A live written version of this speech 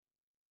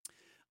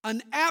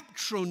An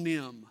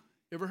aptronym.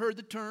 Ever heard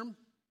the term?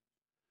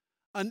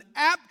 An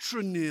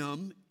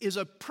aptronym is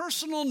a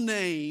personal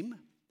name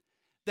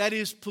that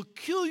is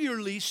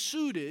peculiarly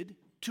suited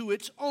to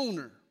its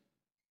owner.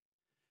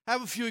 I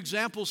have a few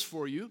examples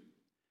for you.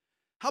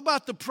 How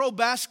about the pro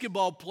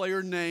basketball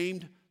player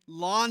named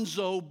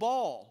Lonzo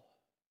Ball?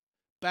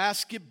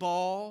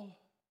 Basketball,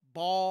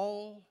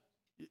 ball,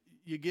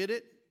 you get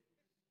it?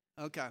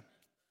 Okay.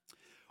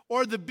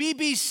 Or the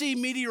BBC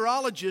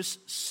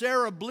meteorologist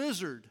Sarah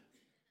Blizzard.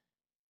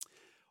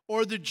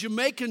 Or the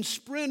Jamaican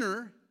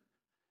sprinter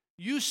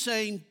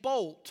Usain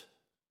Bolt.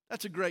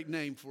 That's a great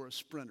name for a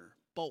sprinter,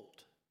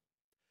 Bolt.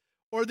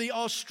 Or the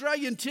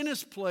Australian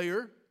tennis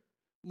player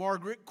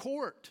Margaret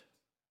Court.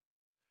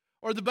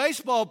 Or the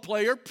baseball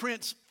player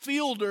Prince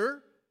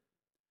Fielder.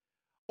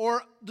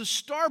 Or the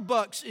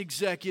Starbucks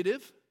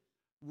executive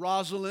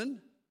Rosalind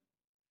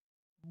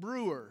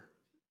Brewer.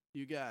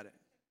 You got it.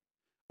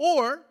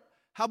 Or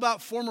how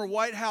about former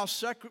White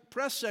House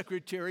press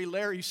secretary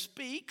Larry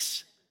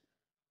Speaks?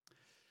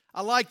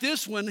 I like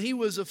this one. He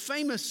was a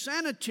famous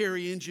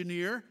sanitary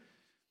engineer.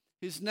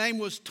 His name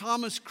was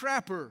Thomas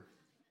Crapper.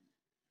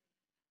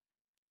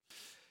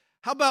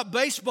 How about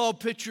baseball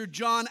pitcher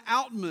John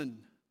Outman?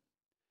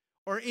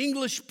 Or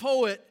English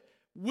poet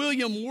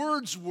William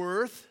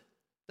Wordsworth?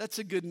 That's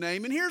a good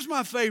name. And here's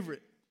my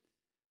favorite.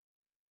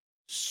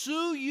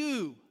 Sue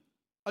You,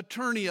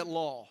 attorney at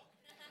law.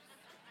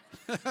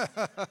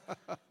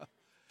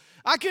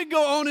 I could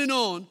go on and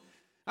on.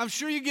 I'm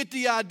sure you get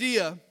the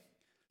idea.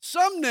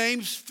 Some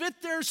names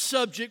fit their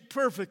subject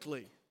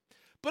perfectly.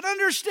 But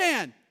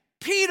understand,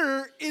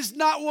 Peter is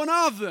not one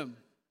of them.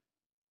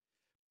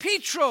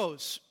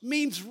 Petros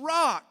means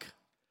rock.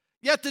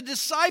 Yet the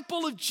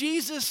disciple of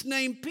Jesus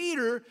named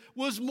Peter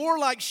was more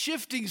like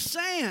shifting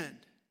sand.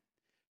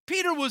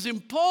 Peter was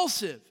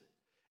impulsive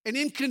and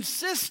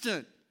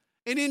inconsistent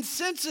and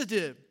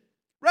insensitive.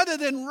 Rather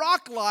than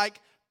rock-like,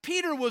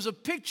 Peter was a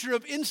picture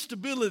of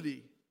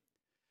instability.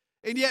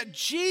 And yet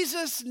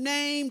Jesus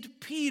named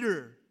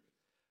Peter,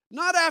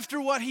 not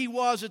after what he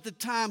was at the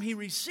time he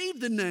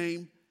received the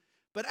name,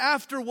 but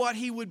after what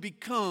he would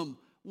become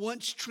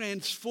once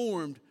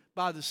transformed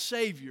by the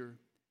Savior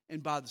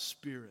and by the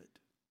Spirit.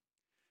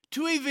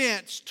 Two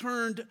events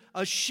turned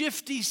a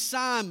shifty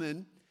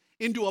Simon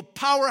into a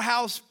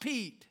powerhouse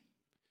Pete.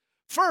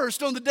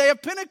 First, on the day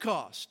of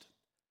Pentecost.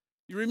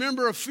 You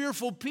remember a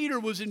fearful Peter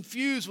was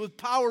infused with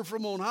power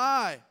from on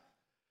high.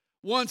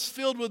 Once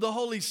filled with the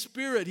Holy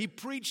Spirit, he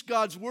preached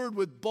God's word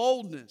with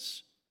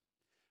boldness.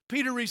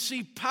 Peter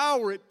received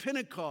power at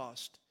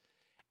Pentecost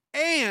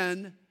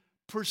and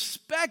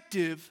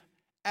perspective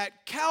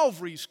at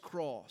Calvary's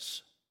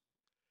cross.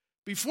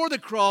 Before the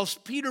cross,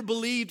 Peter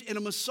believed in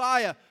a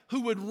Messiah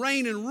who would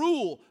reign and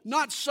rule,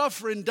 not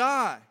suffer and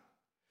die.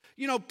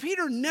 You know,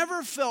 Peter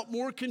never felt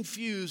more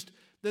confused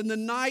than the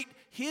night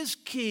his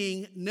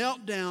king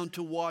knelt down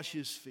to wash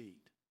his feet.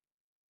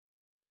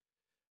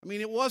 I mean,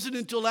 it wasn't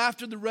until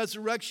after the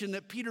resurrection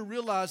that Peter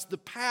realized the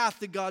path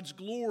to God's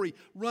glory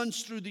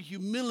runs through the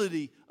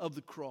humility of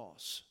the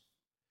cross.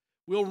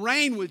 We'll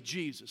reign with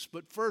Jesus,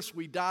 but first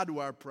we die to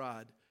our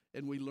pride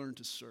and we learn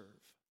to serve.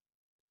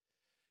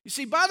 You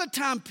see, by the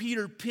time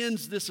Peter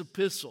pens this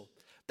epistle,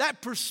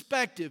 that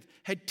perspective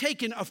had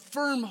taken a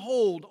firm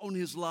hold on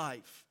his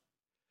life.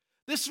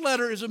 This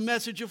letter is a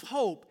message of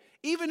hope,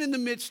 even in the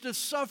midst of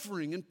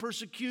suffering and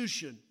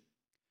persecution.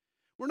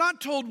 We're not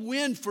told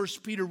when 1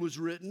 Peter was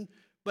written,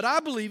 but I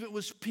believe it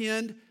was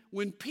penned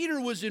when Peter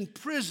was in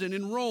prison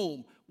in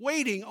Rome,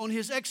 waiting on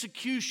his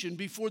execution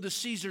before the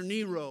Caesar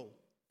Nero.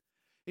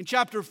 In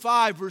chapter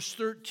 5, verse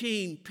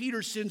 13,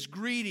 Peter sends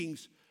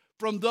greetings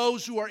from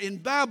those who are in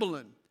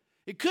Babylon.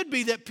 It could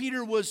be that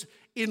Peter was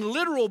in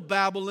literal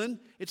Babylon.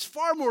 It's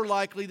far more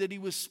likely that he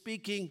was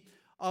speaking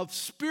of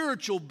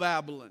spiritual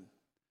Babylon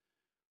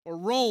or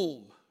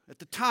Rome. At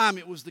the time,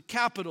 it was the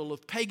capital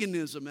of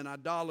paganism and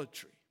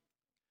idolatry.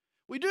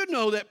 We do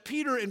know that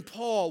Peter and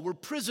Paul were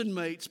prison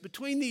mates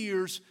between the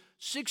years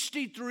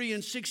 63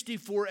 and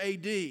 64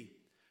 AD.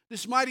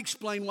 This might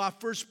explain why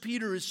 1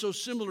 Peter is so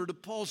similar to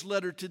Paul's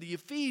letter to the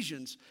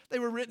Ephesians. They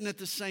were written at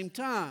the same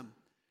time.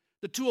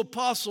 The two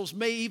apostles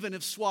may even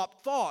have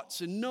swapped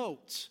thoughts and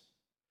notes.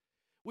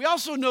 We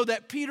also know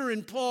that Peter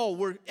and Paul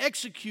were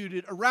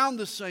executed around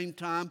the same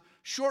time,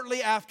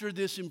 shortly after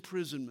this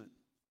imprisonment.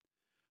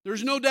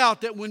 There's no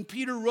doubt that when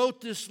Peter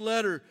wrote this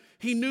letter,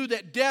 he knew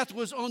that death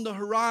was on the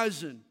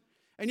horizon.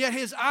 And yet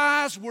his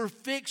eyes were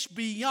fixed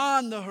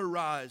beyond the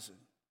horizon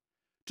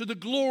to the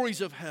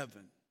glories of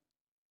heaven.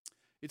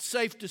 It's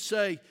safe to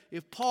say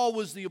if Paul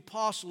was the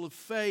apostle of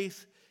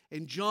faith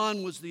and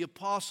John was the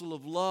apostle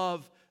of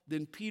love,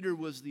 then Peter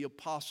was the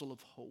apostle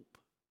of hope.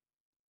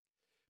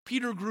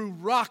 Peter grew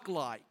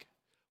rock-like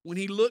when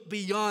he looked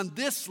beyond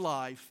this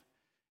life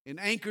and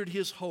anchored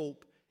his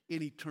hope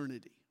in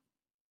eternity.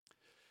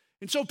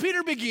 And so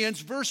Peter begins,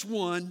 verse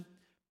 1,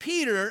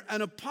 Peter,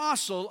 an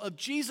apostle of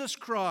Jesus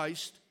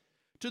Christ,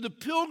 to the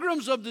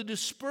pilgrims of the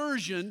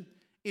dispersion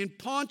in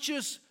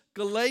Pontus,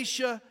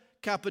 Galatia,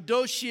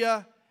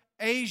 Cappadocia,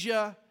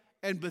 Asia,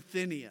 and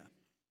Bithynia.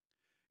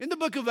 In the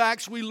book of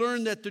Acts, we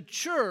learn that the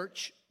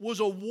church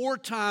was a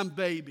wartime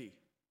baby.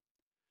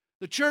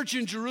 The church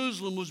in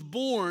Jerusalem was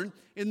born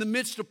in the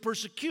midst of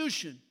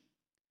persecution.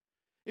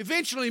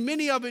 Eventually,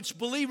 many of its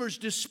believers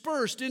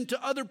dispersed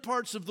into other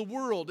parts of the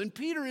world, and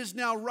Peter is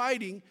now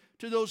writing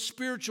to those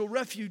spiritual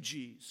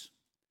refugees.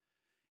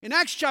 In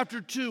Acts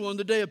chapter 2, on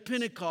the day of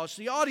Pentecost,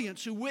 the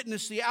audience who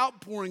witnessed the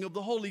outpouring of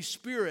the Holy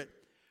Spirit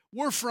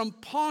were from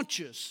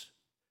Pontus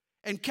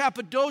and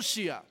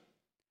Cappadocia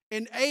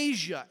and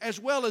Asia,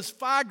 as well as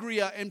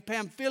Phrygia and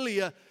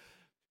Pamphylia,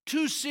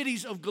 two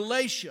cities of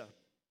Galatia.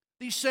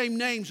 These same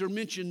names are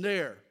mentioned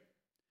there.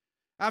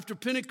 After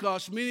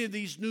Pentecost, many of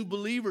these new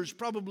believers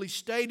probably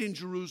stayed in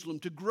Jerusalem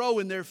to grow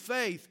in their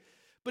faith,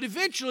 but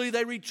eventually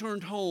they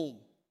returned home.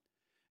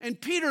 And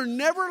Peter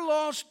never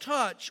lost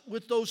touch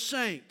with those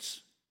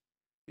saints.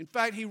 In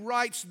fact, he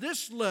writes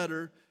this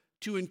letter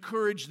to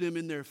encourage them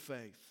in their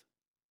faith.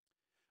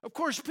 Of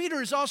course, Peter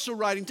is also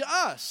writing to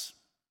us.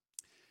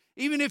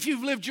 Even if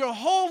you've lived your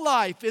whole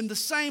life in the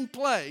same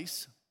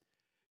place,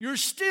 you're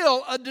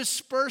still a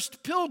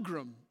dispersed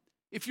pilgrim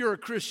if you're a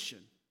Christian.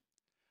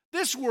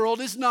 This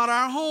world is not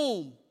our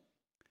home.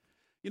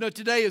 You know,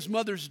 today is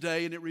Mother's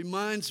Day, and it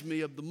reminds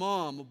me of the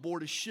mom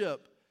aboard a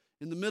ship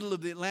in the middle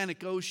of the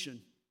Atlantic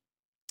Ocean.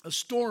 A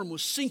storm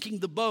was sinking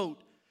the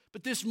boat,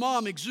 but this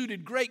mom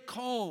exuded great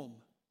calm.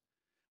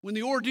 When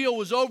the ordeal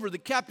was over, the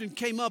captain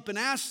came up and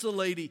asked the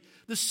lady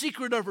the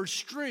secret of her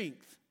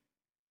strength.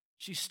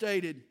 She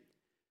stated,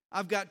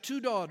 "I've got 2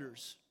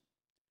 daughters.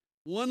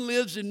 One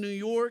lives in New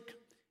York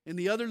and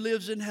the other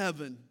lives in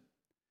heaven.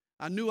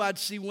 I knew I'd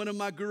see one of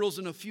my girls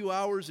in a few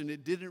hours, and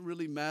it didn't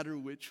really matter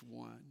which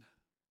one."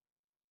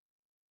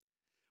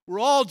 We're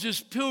all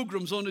just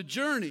pilgrims on a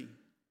journey.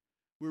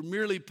 We're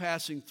merely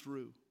passing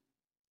through.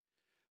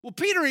 Well,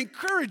 Peter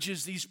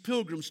encourages these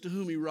pilgrims to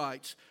whom he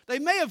writes. They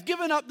may have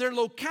given up their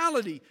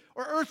locality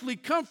or earthly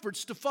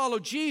comforts to follow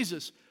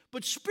Jesus,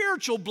 but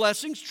spiritual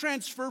blessings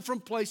transfer from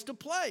place to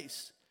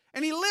place.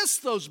 And he lists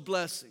those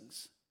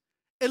blessings.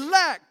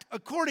 Elect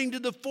according to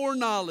the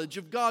foreknowledge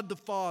of God the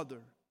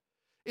Father,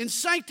 in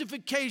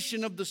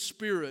sanctification of the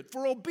Spirit,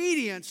 for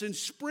obedience and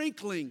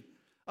sprinkling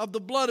of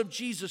the blood of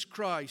Jesus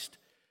Christ.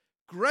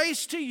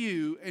 Grace to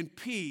you and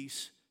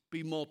peace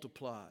be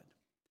multiplied.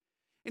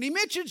 And he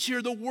mentions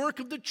here the work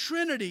of the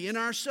Trinity in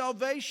our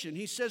salvation.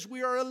 He says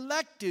we are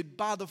elected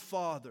by the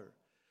Father.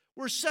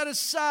 We're set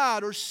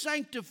aside or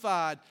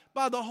sanctified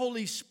by the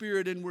Holy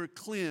Spirit, and we're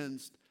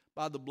cleansed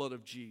by the blood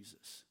of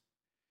Jesus.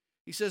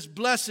 He says,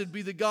 "Blessed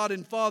be the God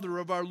and Father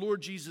of our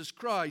Lord Jesus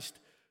Christ,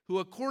 who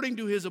according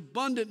to his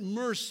abundant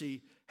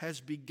mercy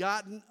has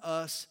begotten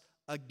us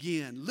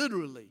again."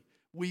 Literally,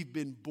 we've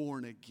been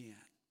born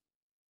again.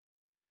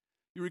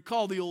 You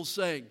recall the old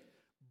saying,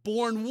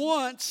 born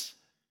once,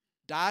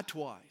 die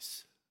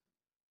twice.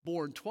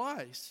 Born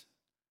twice,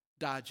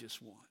 die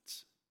just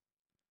once.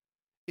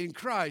 In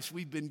Christ,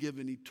 we've been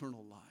given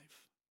eternal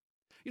life.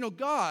 You know,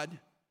 God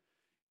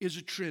is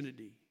a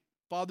Trinity,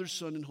 Father,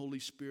 Son, and Holy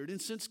Spirit.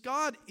 And since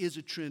God is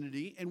a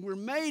Trinity and we're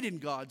made in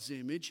God's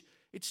image,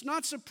 it's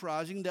not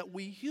surprising that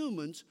we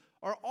humans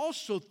are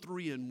also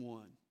 3 in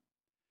 1.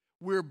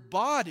 We're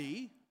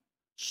body,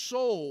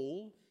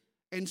 soul,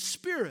 and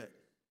spirit.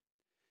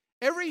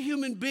 Every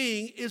human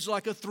being is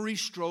like a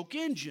 3-stroke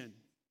engine.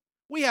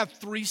 We have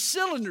 3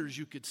 cylinders,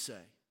 you could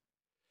say.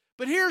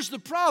 But here's the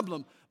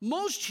problem.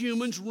 Most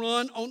humans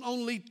run on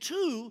only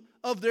 2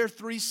 of their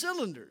 3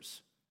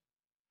 cylinders.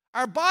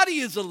 Our body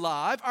is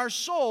alive. Our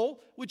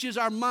soul, which is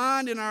our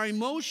mind and our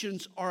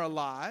emotions, are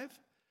alive.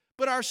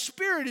 But our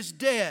spirit is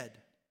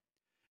dead.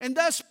 And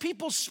thus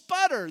people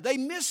sputter. They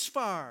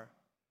misfire.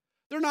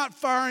 They're not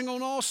firing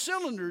on all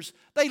cylinders.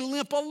 They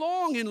limp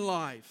along in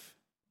life.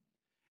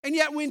 And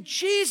yet when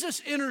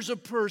Jesus enters a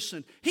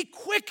person, he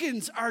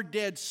quickens our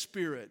dead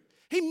spirit.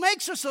 He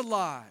makes us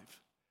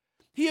alive.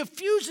 He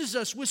infuses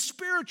us with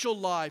spiritual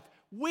life.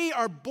 We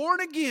are born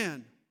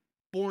again,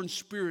 born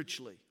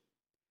spiritually.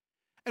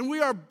 And we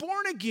are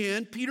born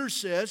again, Peter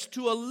says,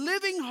 to a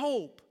living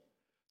hope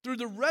through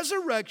the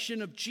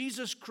resurrection of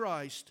Jesus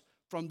Christ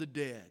from the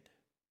dead.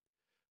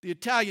 The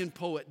Italian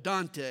poet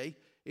Dante,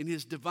 in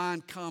his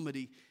Divine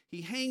Comedy,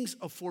 he hangs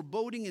a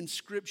foreboding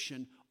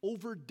inscription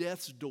over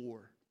death's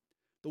door.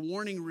 The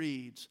warning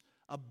reads,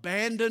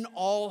 "Abandon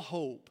all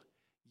hope,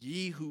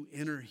 ye who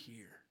enter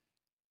here."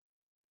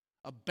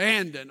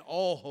 Abandon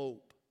all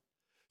hope.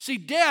 See,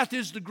 death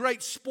is the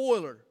great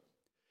spoiler.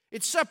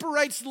 It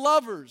separates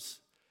lovers.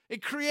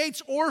 It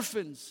creates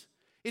orphans.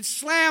 It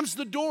slams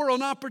the door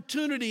on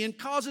opportunity and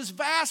causes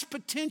vast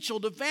potential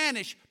to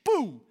vanish,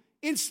 boom,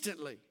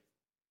 instantly.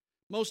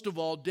 Most of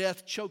all,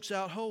 death chokes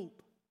out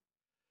hope.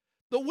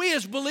 But we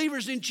as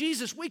believers in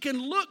Jesus, we can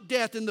look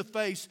death in the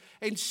face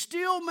and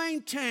still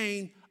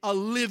maintain a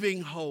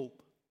living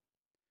hope.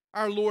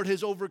 Our Lord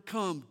has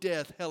overcome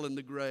death, hell, and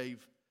the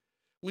grave.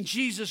 When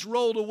Jesus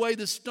rolled away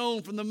the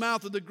stone from the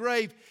mouth of the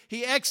grave,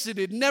 he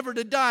exited never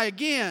to die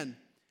again.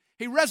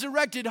 He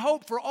resurrected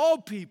hope for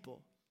all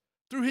people.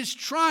 Through his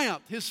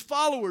triumph, his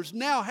followers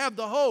now have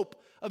the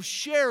hope of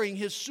sharing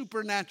his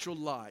supernatural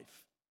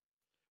life.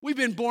 We've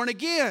been born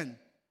again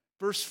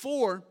Verse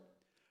 4,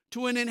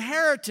 to an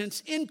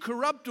inheritance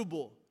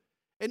incorruptible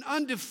and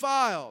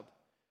undefiled,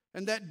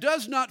 and that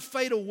does not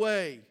fade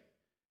away,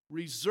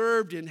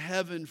 reserved in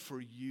heaven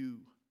for you.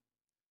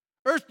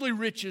 Earthly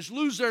riches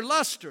lose their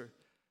luster,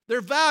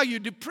 their value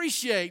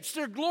depreciates,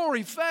 their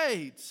glory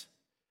fades,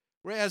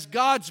 whereas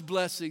God's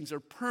blessings are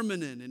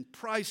permanent and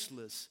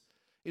priceless.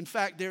 In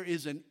fact, there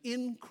is an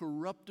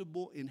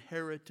incorruptible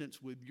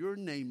inheritance with your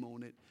name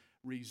on it,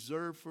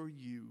 reserved for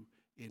you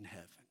in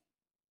heaven.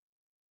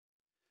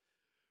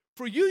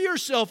 For you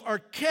yourself are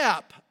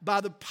kept by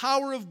the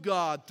power of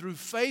God through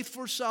faith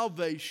for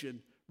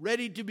salvation,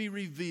 ready to be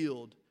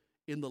revealed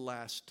in the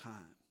last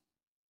time.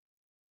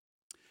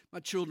 My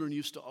children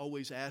used to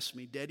always ask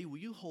me, Daddy, will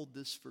you hold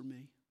this for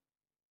me?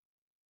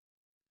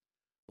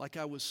 Like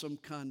I was some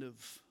kind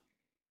of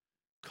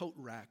coat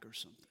rack or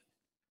something.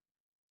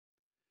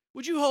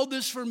 Would you hold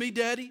this for me,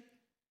 Daddy?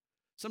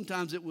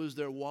 Sometimes it was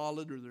their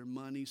wallet or their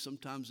money.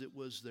 Sometimes it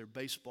was their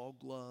baseball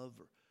glove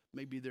or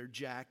maybe their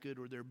jacket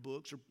or their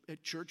books, or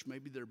at church,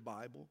 maybe their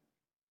Bible.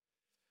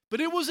 But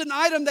it was an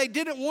item they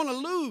didn't want to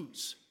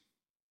lose.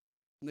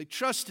 And they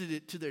trusted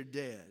it to their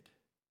dad.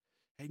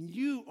 And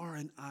you are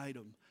an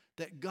item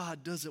that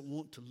God doesn't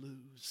want to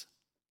lose.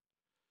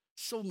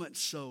 So much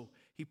so,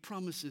 He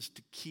promises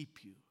to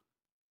keep you,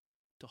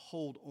 to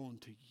hold on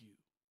to you.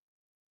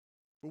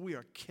 For we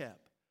are kept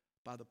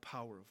by the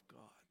power of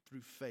God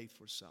through faith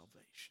for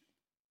salvation.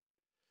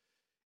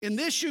 In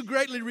this you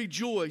greatly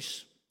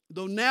rejoice,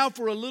 though now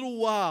for a little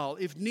while,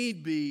 if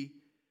need be,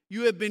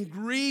 you have been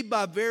grieved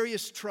by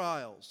various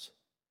trials,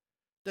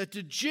 that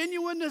the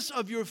genuineness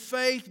of your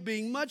faith,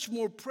 being much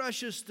more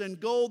precious than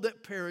gold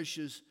that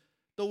perishes,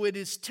 though it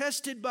is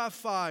tested by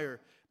fire,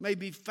 may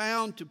be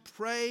found to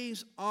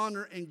praise,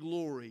 honor, and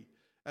glory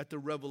at the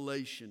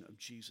revelation of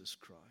Jesus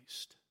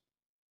Christ.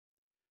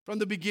 From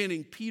the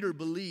beginning, Peter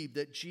believed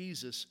that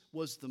Jesus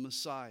was the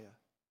Messiah.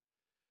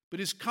 But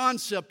his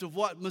concept of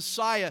what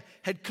Messiah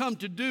had come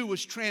to do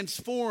was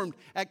transformed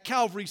at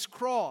Calvary's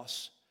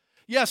cross.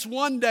 Yes,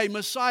 one day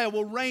Messiah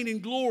will reign in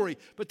glory,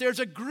 but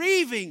there's a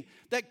grieving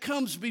that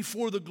comes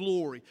before the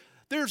glory.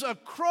 There's a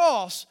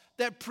cross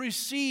that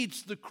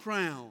precedes the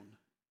crown.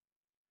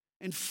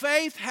 And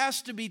faith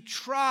has to be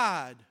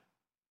tried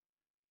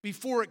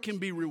before it can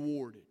be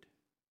rewarded.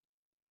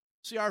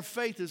 See, our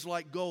faith is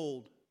like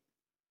gold.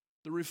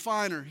 The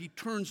refiner, he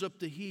turns up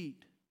the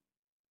heat.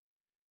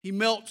 He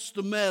melts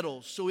the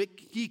metal so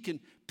he can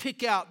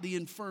pick out the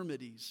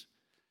infirmities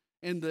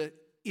and the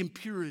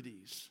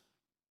impurities.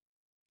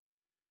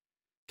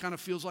 Kind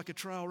of feels like a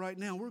trial right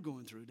now we're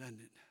going through,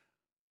 doesn't it?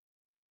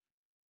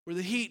 Where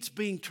the heat's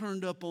being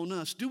turned up on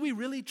us. Do we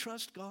really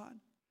trust God?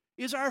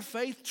 Is our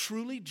faith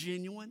truly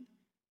genuine?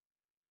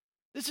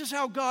 This is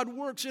how God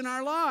works in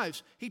our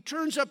lives. He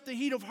turns up the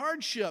heat of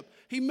hardship.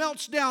 He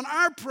melts down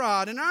our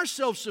pride and our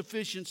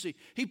self-sufficiency.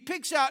 He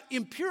picks out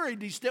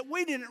impurities that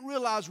we didn't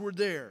realize were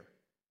there.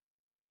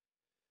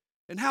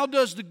 And how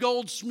does the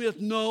goldsmith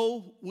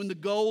know when the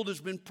gold has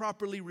been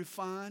properly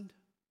refined?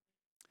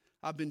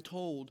 I've been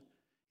told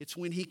it's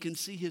when he can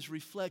see his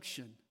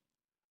reflection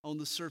on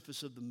the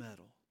surface of the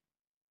metal.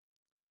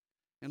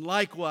 And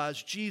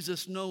likewise,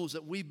 Jesus knows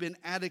that we've been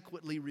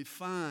adequately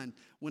refined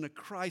when a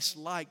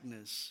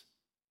Christ-likeness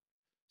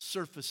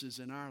surfaces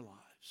in our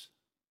lives.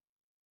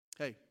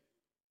 Hey,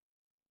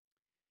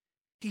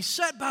 he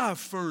sat by a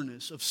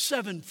furnace of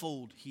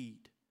sevenfold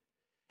heat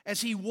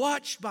as he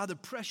watched by the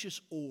precious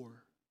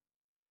ore.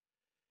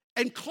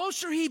 And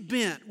closer he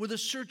bent with a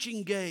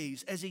searching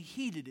gaze as he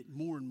heated it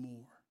more and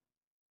more.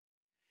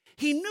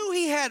 He knew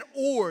he had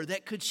ore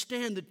that could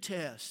stand the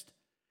test,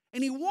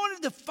 and he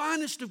wanted the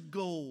finest of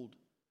gold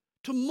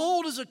to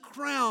mold as a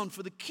crown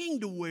for the king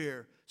to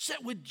wear,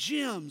 set with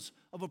gems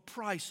of a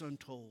price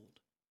untold.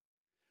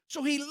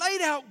 So he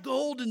laid out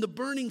gold in the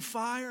burning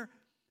fire,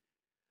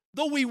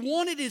 though we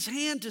wanted his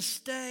hand to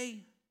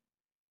stay,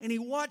 and he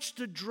watched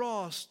the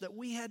dross that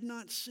we had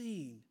not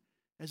seen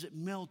as it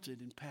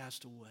melted and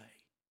passed away.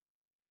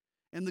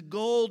 And the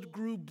gold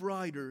grew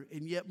brighter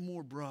and yet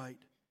more bright.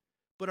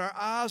 But our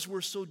eyes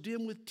were so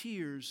dim with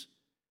tears,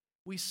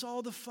 we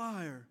saw the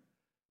fire,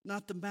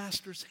 not the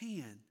master's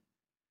hand,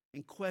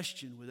 and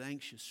questioned with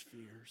anxious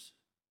fears.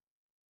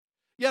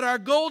 Yet our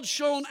gold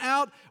shone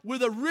out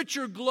with a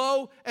richer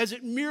glow as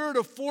it mirrored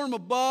a form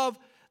above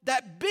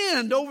that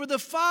bent over the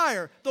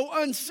fire, though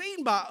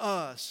unseen by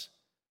us,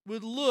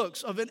 with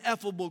looks of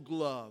ineffable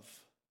love.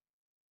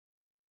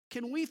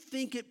 Can we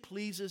think it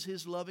pleases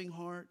his loving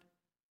heart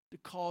to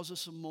cause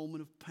us a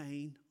moment of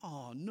pain?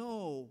 Oh,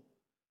 no.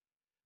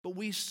 But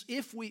we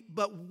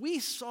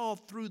saw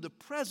through the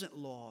present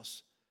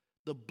loss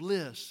the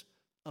bliss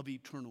of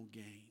eternal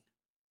gain.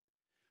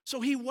 So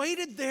he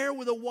waited there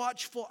with a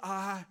watchful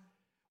eye,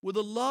 with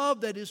a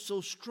love that is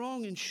so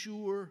strong and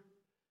sure,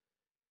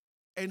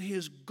 and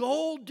his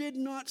gold did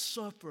not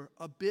suffer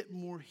a bit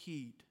more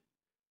heat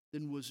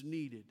than was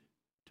needed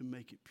to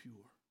make it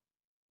pure.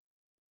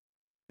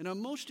 And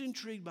I'm most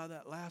intrigued by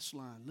that last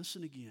line.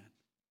 Listen again.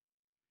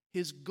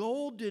 His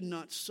gold did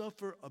not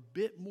suffer a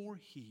bit more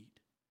heat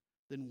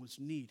than was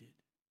needed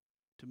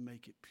to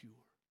make it pure.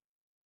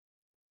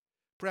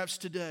 Perhaps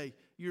today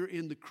you're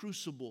in the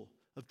crucible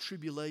of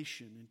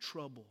tribulation and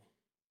trouble,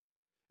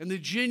 and the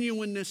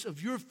genuineness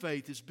of your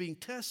faith is being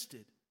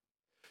tested.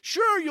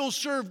 Sure, you'll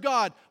serve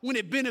God when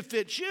it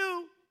benefits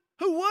you.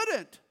 Who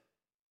wouldn't?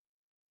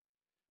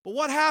 But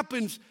what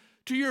happens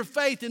to your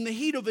faith in the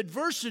heat of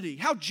adversity?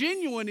 How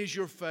genuine is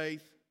your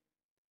faith?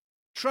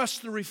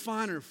 Trust the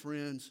refiner,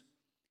 friends.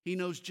 He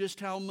knows just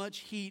how much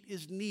heat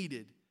is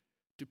needed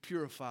to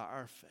purify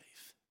our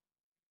faith.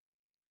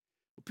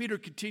 Well, Peter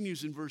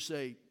continues in verse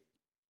 8,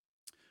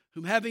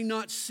 whom having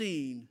not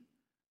seen,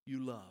 you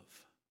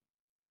love.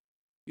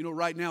 You know,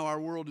 right now our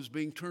world is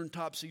being turned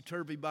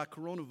topsy-turvy by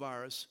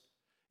coronavirus.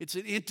 It's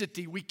an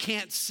entity we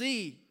can't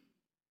see.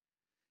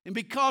 And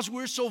because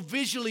we're so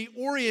visually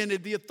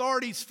oriented, the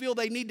authorities feel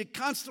they need to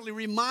constantly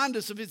remind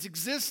us of its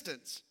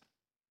existence.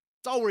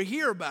 That's all we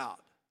hear about.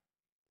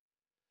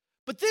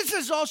 But this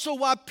is also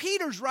why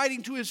Peter's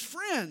writing to his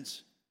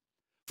friends.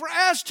 For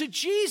as to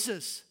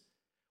Jesus,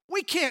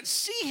 we can't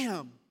see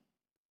him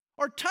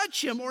or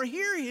touch him or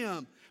hear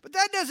him. But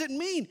that doesn't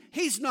mean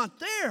he's not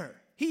there.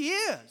 He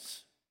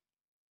is.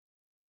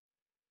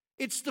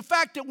 It's the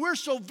fact that we're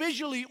so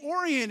visually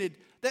oriented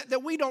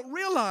that we don't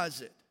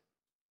realize it.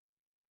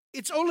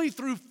 It's only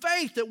through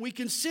faith that we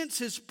can sense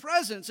his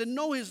presence and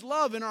know his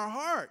love in our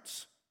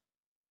hearts.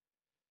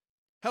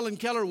 Helen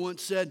Keller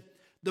once said,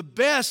 the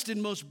best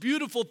and most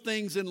beautiful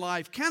things in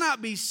life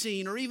cannot be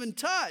seen or even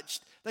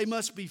touched. They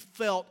must be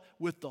felt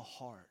with the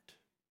heart.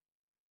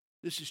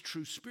 This is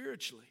true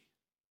spiritually.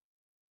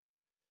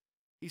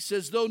 He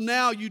says, though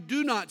now you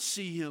do not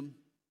see him,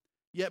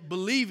 yet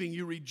believing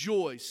you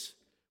rejoice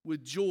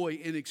with joy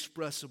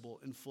inexpressible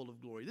and full of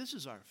glory. This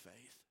is our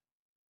faith.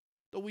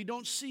 Though we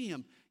don't see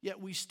him,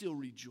 yet we still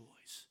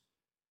rejoice.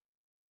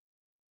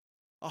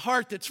 A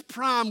heart that's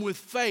primed with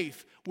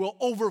faith will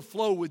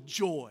overflow with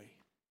joy.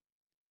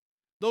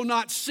 Though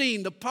not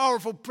seen, the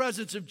powerful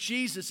presence of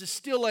Jesus is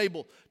still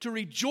able to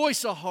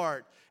rejoice a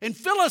heart and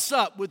fill us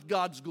up with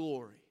God's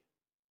glory.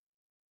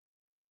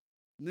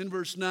 And then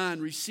verse 9,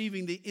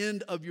 receiving the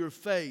end of your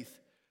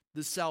faith,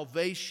 the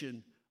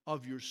salvation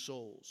of your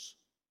souls.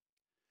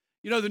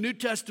 You know, the New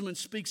Testament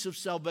speaks of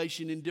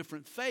salvation in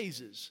different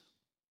phases.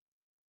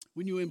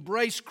 When you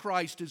embrace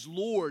Christ as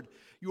Lord,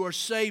 you are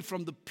saved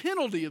from the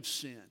penalty of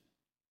sin.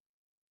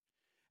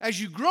 As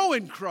you grow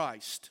in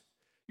Christ,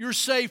 you're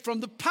saved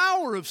from the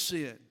power of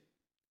sin.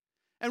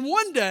 And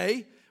one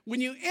day, when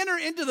you enter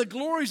into the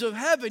glories of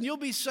heaven, you'll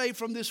be saved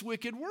from this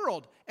wicked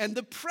world and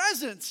the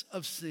presence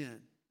of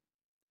sin.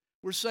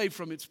 We're saved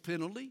from its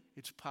penalty,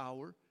 its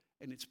power,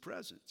 and its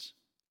presence.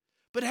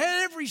 But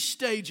at every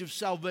stage of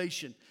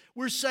salvation,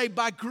 we're saved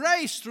by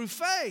grace through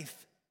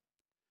faith.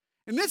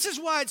 And this is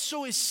why it's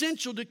so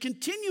essential to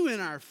continue in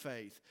our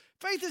faith.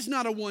 Faith is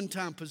not a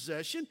one-time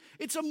possession.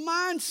 It's a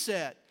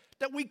mindset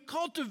that we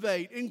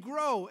cultivate and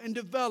grow and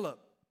develop.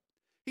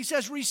 He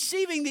says,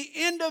 receiving the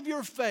end of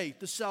your faith,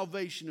 the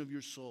salvation of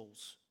your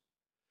souls.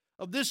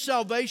 Of this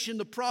salvation,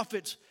 the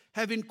prophets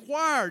have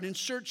inquired and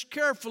searched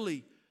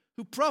carefully,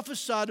 who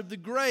prophesied of the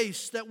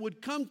grace that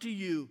would come to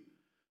you,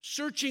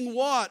 searching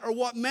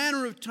what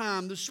manner of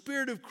time the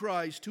Spirit of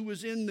Christ who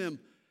was in them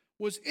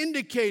was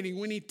indicating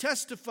when he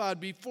testified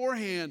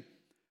beforehand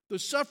the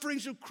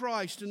sufferings of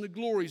Christ and the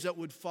glories that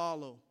would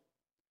follow.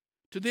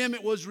 To them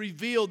it was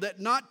revealed that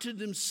not to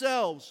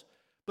themselves,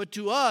 but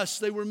to us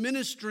they were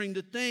ministering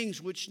the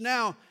things which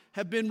now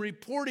have been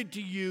reported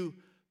to you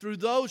through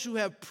those who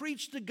have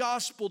preached the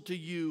gospel to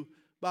you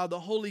by the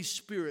Holy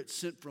Spirit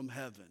sent from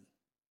heaven.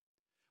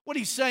 What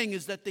he's saying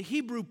is that the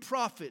Hebrew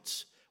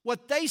prophets,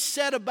 what they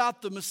said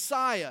about the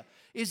Messiah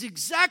is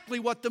exactly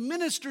what the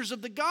ministers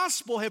of the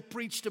gospel have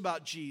preached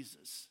about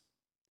Jesus.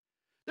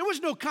 There was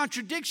no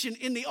contradiction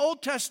in the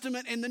Old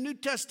Testament and the New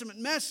Testament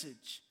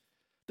message.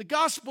 The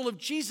gospel of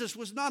Jesus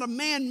was not a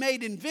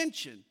man-made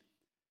invention.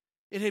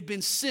 It had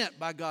been sent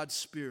by God's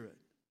Spirit.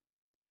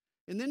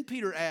 And then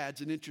Peter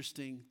adds an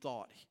interesting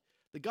thought.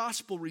 The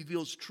gospel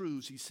reveals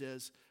truths, he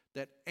says,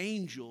 that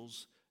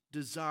angels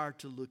desire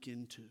to look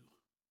into.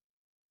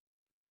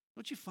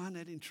 Don't you find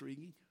that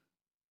intriguing?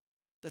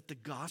 That the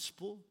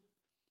gospel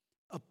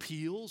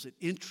appeals, it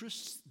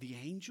interests the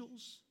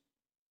angels?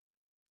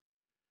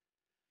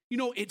 You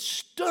know, it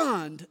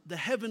stunned the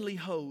heavenly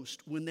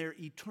host when their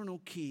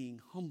eternal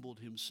king humbled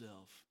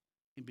himself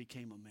and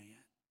became a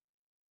man.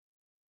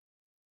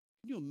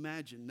 Can you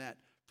imagine that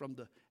from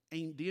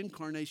the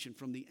incarnation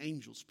from the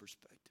angel's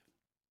perspective?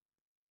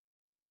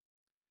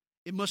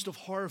 It must have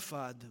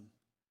horrified them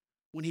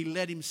when he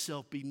let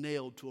himself be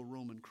nailed to a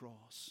Roman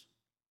cross.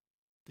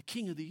 The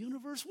King of the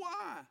universe?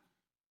 Why?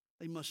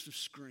 They must have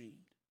screamed.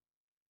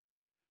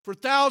 For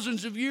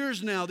thousands of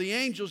years now, the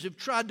angels have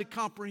tried to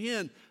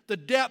comprehend the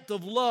depth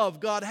of love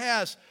God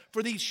has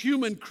for these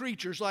human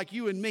creatures like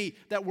you and me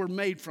that were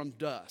made from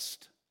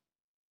dust.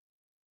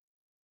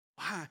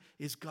 Why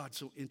is God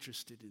so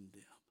interested in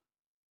them?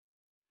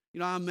 You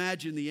know, I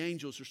imagine the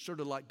angels are sort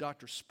of like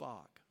Dr.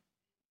 Spock.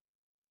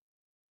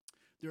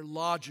 They're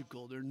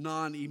logical, they're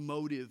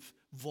non-emotive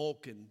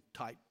Vulcan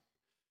type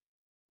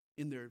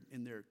in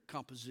their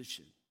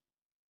composition.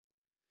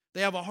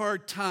 They have a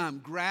hard time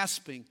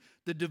grasping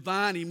the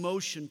divine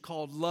emotion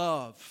called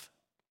love.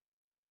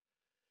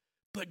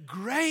 But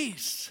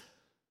grace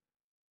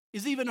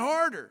is even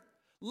harder.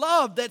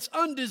 Love that's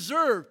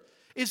undeserved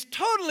is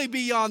totally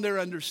beyond their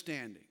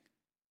understanding.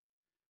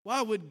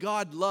 Why would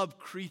God love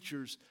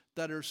creatures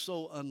that are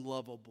so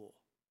unlovable?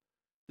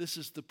 This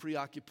is the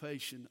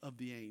preoccupation of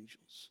the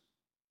angels.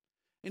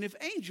 And if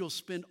angels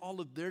spend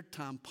all of their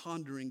time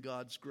pondering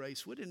God's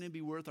grace, wouldn't it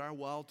be worth our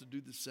while to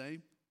do the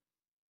same?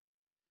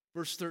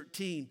 Verse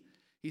 13,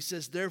 he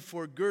says,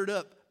 therefore gird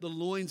up the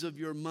loins of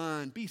your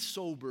mind, be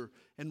sober,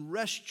 and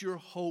rest your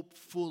hope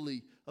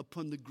fully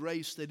upon the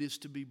grace that is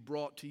to be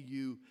brought to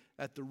you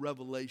at the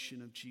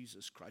revelation of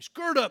Jesus Christ.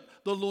 Gird up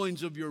the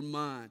loins of your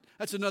mind.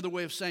 That's another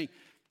way of saying,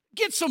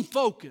 get some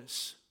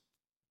focus.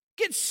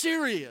 Get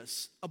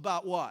serious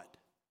about what?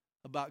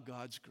 About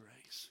God's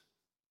grace.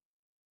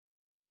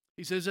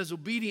 He says, as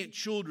obedient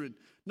children,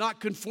 not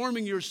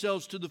conforming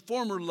yourselves to the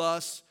former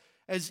lusts,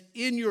 as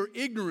in your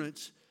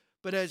ignorance,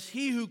 but as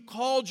he who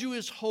called you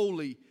is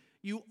holy,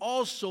 you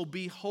also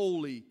be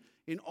holy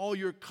in all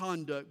your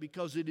conduct,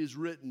 because it is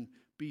written,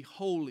 be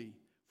holy,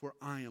 for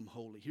I am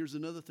holy. Here's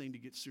another thing to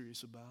get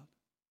serious about.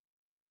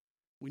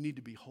 We need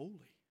to be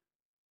holy.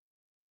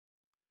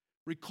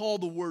 Recall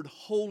the word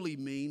holy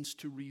means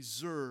to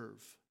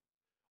reserve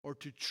or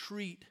to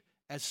treat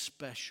as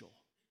special.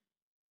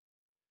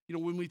 You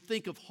know, when we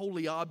think of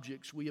holy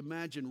objects, we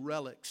imagine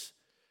relics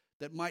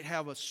that might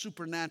have a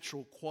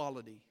supernatural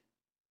quality.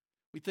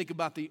 We think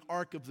about the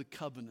Ark of the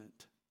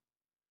Covenant,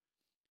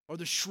 or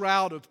the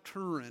Shroud of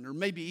Turin, or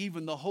maybe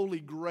even the Holy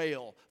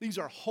Grail. These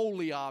are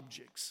holy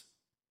objects.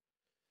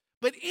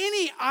 But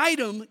any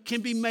item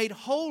can be made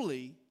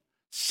holy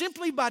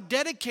simply by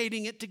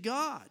dedicating it to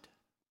God.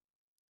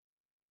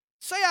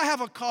 Say I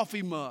have a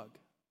coffee mug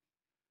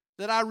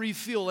that I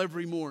refill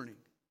every morning.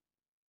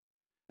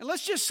 And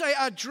let's just say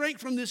I drink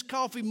from this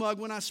coffee mug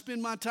when I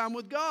spend my time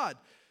with God.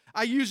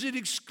 I use it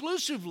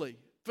exclusively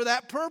for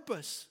that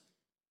purpose.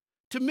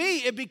 To me,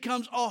 it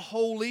becomes a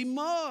holy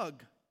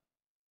mug.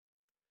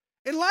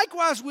 And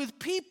likewise with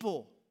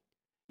people.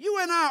 You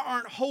and I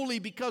aren't holy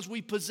because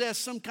we possess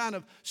some kind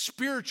of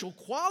spiritual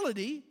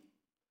quality.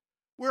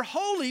 We're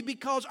holy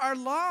because our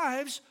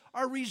lives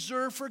are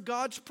reserved for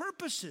God's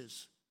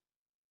purposes.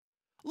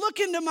 Look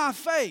into my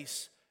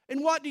face,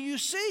 and what do you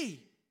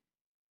see?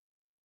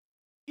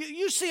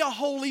 You see a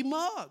holy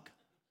mug.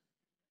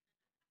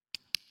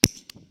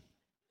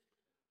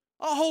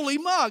 A holy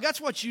mug,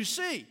 that's what you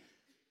see.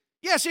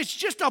 Yes, it's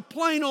just a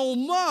plain old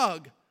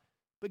mug,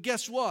 but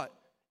guess what?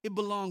 It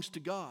belongs to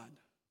God.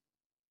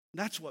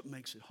 That's what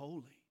makes it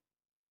holy.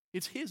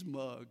 It's His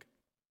mug.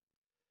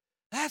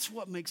 That's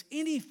what makes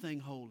anything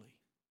holy,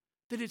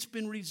 that it's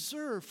been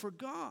reserved for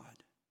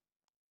God.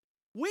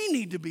 We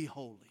need to be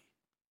holy.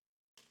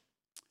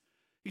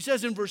 He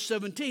says in verse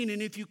 17,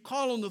 and if you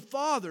call on the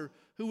Father,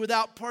 who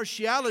without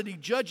partiality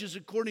judges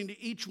according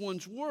to each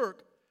one's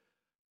work,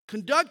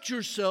 conduct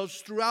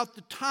yourselves throughout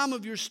the time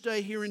of your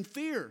stay here in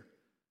fear,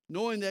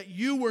 knowing that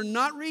you were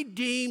not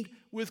redeemed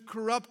with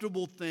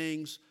corruptible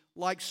things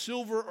like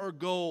silver or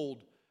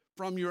gold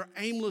from your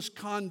aimless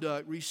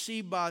conduct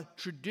received by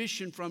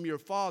tradition from your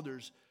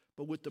fathers,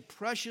 but with the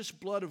precious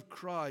blood of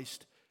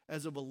Christ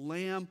as of a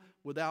lamb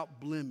without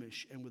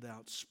blemish and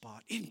without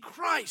spot. In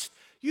Christ,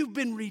 you've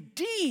been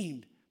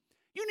redeemed.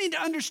 You need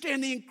to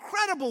understand the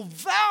incredible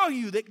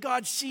value that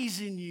God sees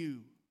in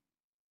you.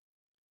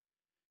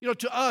 You know,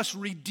 to us,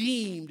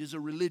 redeemed is a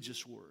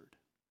religious word.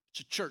 It's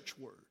a church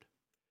word.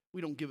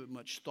 We don't give it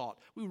much thought.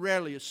 We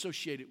rarely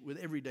associate it with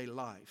everyday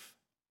life.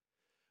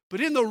 But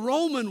in the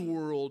Roman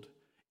world,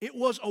 it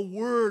was a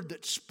word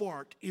that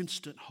sparked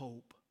instant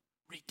hope.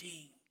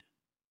 Redeemed.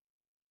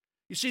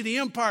 You see, the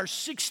empire's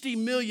 60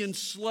 million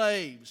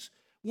slaves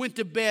went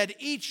to bed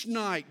each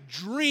night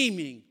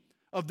dreaming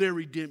of their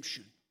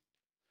redemption.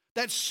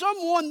 That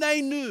someone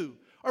they knew,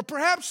 or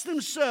perhaps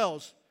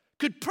themselves,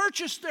 could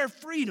purchase their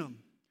freedom.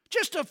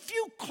 Just a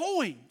few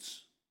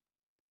coins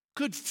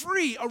could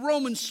free a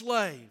Roman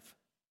slave.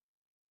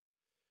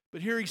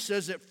 But here he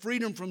says that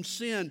freedom from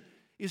sin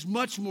is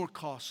much more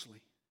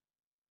costly.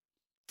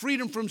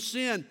 Freedom from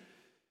sin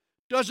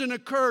doesn't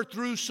occur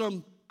through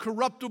some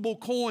corruptible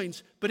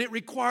coins, but it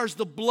requires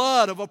the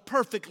blood of a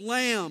perfect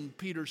lamb,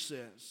 Peter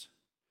says.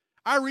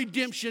 Our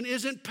redemption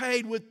isn't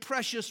paid with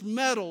precious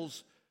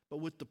metals, but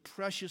with the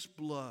precious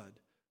blood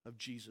of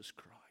Jesus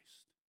Christ.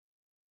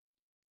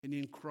 And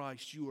in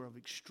Christ, you are of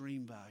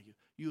extreme value.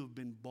 You have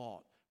been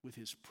bought with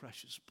His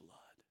precious blood.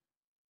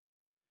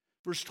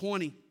 Verse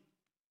 20,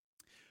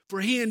 for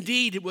He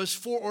indeed was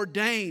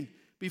foreordained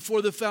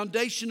before the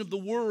foundation of the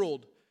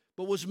world,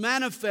 but was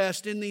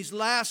manifest in these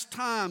last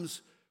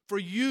times for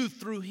you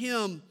through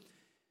Him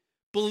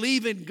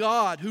believe in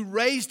God, who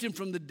raised Him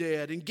from the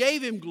dead and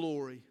gave Him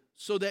glory,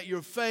 so that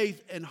your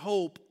faith and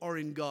hope are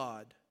in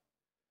God.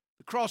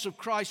 The cross of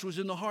Christ was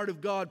in the heart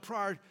of God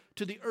prior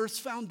to the earth's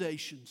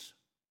foundations.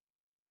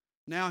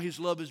 Now His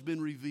love has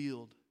been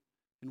revealed,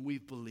 and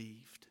we've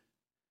believed.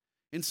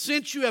 And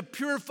since you have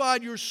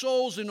purified your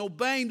souls in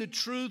obeying the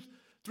truth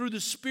through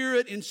the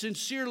Spirit in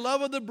sincere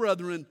love of the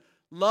brethren,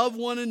 love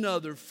one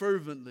another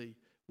fervently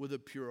with a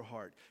pure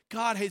heart.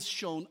 God has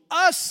shown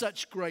us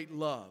such great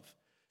love.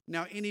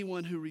 Now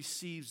anyone who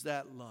receives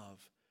that love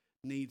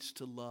needs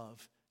to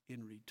love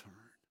in return.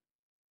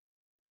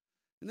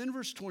 And then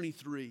verse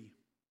 23,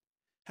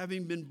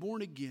 having been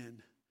born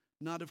again,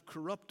 not of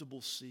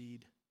corruptible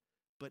seed,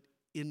 but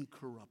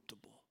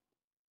incorruptible.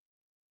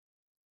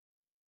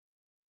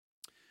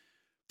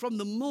 From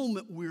the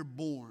moment we're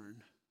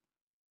born,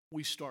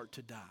 we start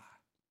to die.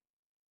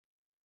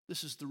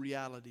 This is the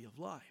reality of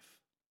life.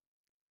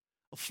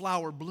 A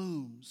flower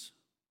blooms,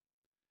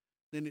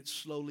 then it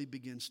slowly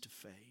begins to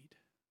fade.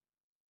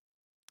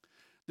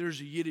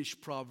 There's a Yiddish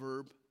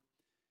proverb.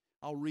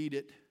 I'll read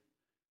it.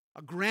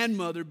 A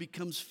grandmother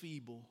becomes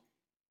feeble.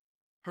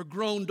 Her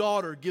grown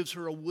daughter gives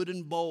her a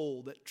wooden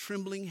bowl that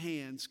trembling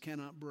hands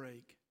cannot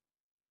break.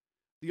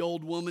 The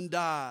old woman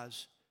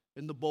dies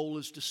and the bowl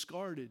is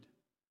discarded,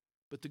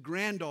 but the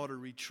granddaughter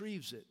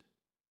retrieves it.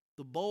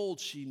 The bowl,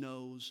 she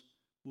knows,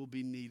 will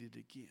be needed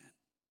again.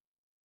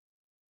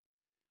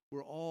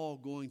 We're all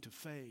going to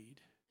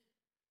fade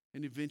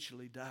and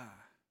eventually die.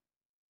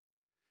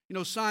 You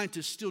know,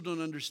 scientists still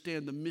don't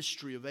understand the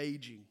mystery of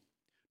aging.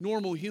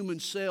 Normal human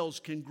cells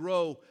can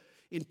grow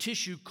in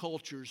tissue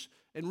cultures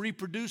and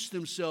reproduce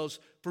themselves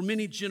for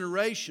many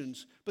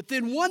generations. But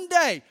then one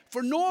day,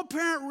 for no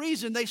apparent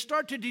reason, they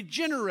start to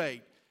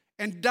degenerate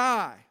and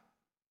die.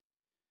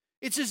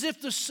 It's as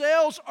if the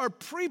cells are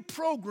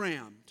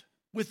pre-programmed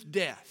with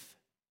death.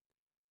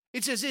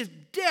 It's as if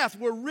death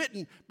were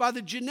written by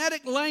the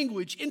genetic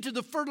language into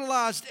the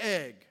fertilized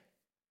egg.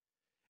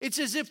 It's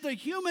as if the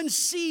human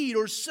seed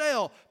or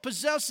cell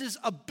possesses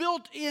a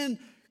built-in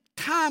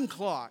time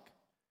clock,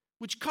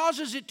 which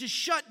causes it to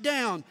shut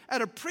down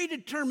at a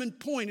predetermined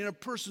point in a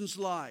person's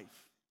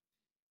life.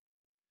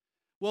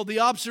 Well,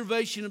 the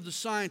observation of the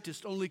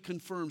scientist only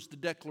confirms the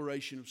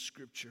declaration of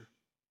Scripture.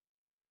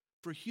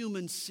 For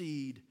human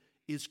seed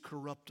is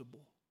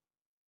corruptible.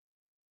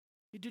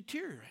 It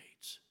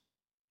deteriorates.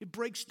 It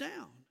breaks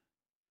down.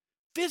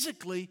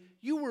 Physically,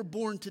 you were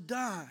born to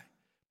die,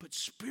 but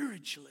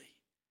spiritually,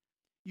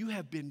 you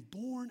have been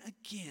born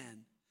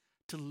again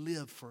to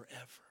live forever.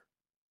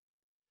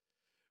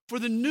 For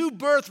the new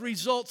birth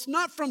results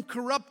not from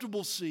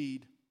corruptible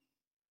seed,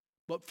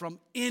 but from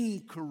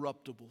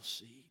incorruptible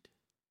seed.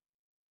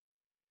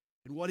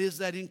 And what is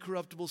that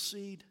incorruptible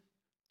seed?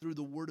 Through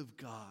the Word of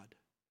God,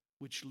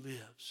 which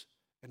lives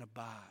and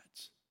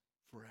abides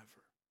forever.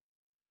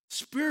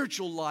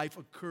 Spiritual life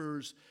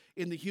occurs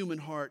in the human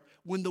heart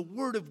when the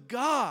Word of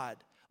God,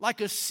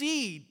 like a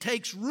seed,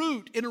 takes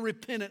root in a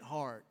repentant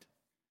heart.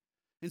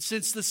 And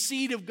since the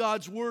seed of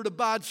God's Word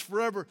abides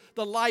forever,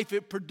 the life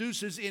it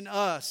produces in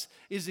us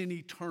is an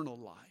eternal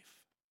life.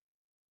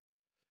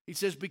 He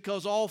says,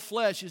 because all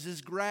flesh is as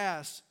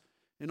grass,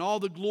 and all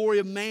the glory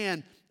of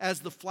man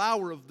as the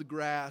flower of the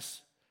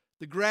grass.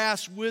 The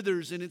grass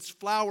withers and its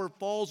flower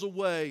falls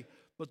away,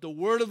 but the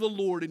word of the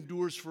Lord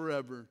endures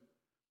forever.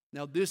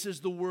 Now this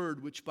is the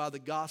word which by the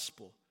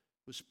gospel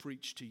was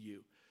preached to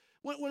you.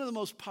 One of the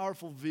most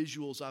powerful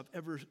visuals I've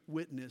ever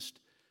witnessed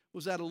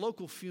was at a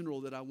local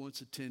funeral that I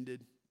once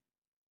attended.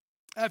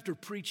 After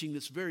preaching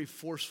this very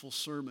forceful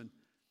sermon,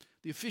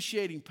 the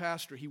officiating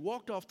pastor, he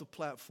walked off the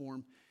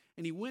platform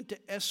and he went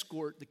to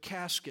escort the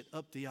casket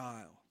up the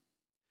aisle.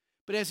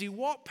 But as he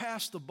walked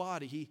past the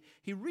body,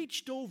 he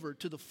reached over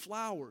to the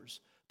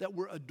flowers that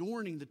were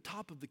adorning the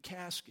top of the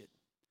casket.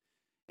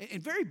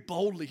 And very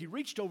boldly, he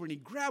reached over and he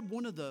grabbed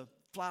one of the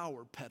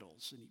flower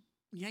petals and he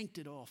yanked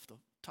it off the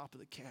top of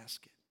the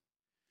casket.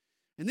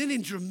 And then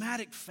in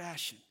dramatic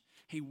fashion,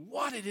 he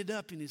wadded it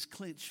up in his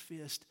clenched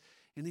fist,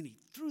 and then he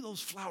threw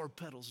those flower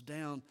petals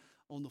down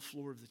on the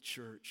floor of the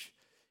church.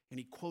 And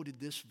he quoted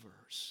this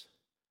verse,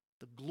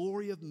 "The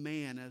glory of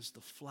man as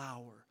the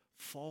flower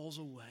falls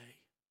away,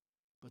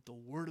 but the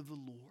word of the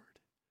Lord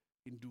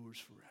endures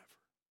forever."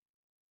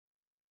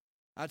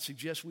 I'd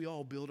suggest we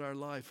all build our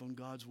life on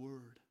God's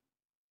word,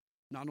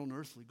 not on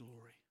earthly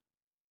glory.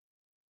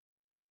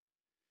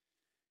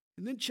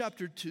 And then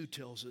chapter 2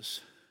 tells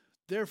us,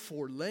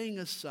 therefore, laying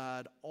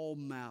aside all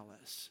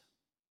malice,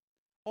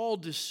 all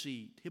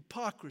deceit,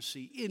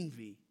 hypocrisy,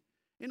 envy,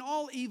 and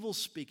all evil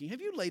speaking.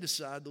 Have you laid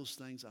aside those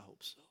things? I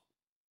hope so.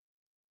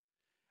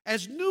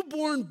 As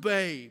newborn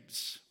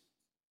babes,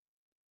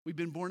 we've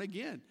been born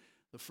again.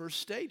 The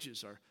first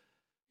stages are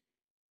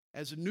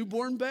as a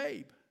newborn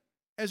babe.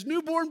 As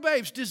newborn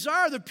babes,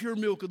 desire the pure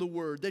milk of the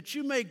word, that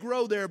you may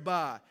grow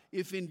thereby,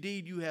 if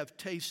indeed you have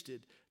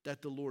tasted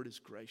that the Lord is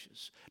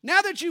gracious.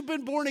 Now that you've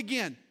been born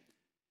again,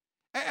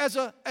 as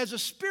a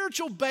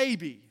spiritual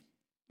baby,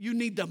 you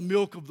need the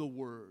milk of the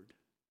word.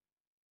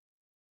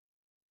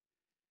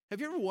 Have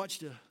you ever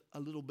watched a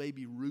little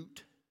baby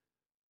root?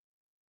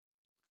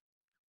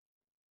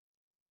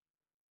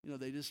 You know,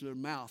 their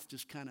mouth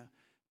just kind of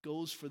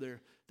goes for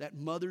that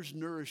mother's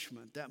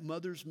nourishment, that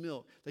mother's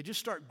milk. They just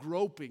start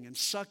groping and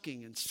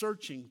sucking and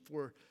searching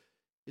for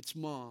its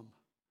mom.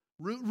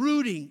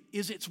 Rooting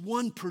is its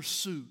one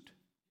pursuit.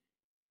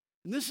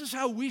 And this is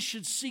how we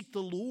should seek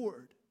the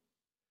Lord.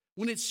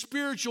 when it's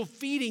spiritual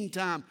feeding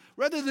time,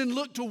 rather than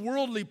look to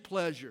worldly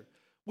pleasure.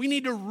 We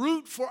need to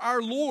root for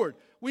our Lord.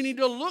 We need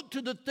to look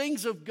to the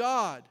things of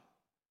God.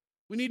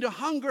 We need to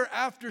hunger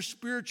after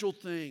spiritual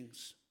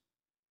things.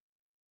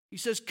 He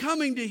says,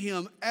 coming to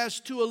him as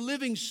to a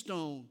living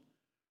stone,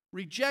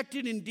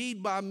 rejected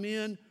indeed by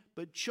men,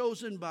 but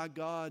chosen by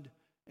God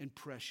and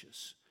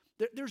precious.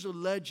 There's a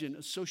legend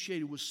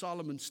associated with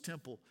Solomon's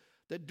temple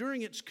that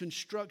during its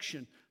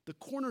construction, the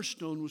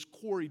cornerstone was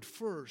quarried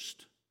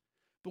first.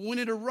 But when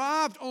it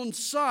arrived on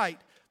site,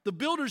 the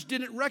builders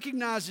didn't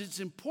recognize its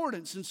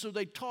importance, and so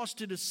they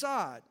tossed it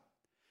aside.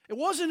 It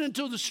wasn't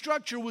until the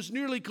structure was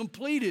nearly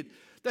completed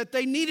that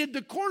they needed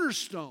the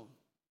cornerstone.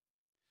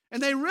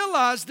 And they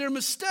realized their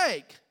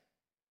mistake.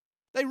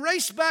 They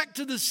raced back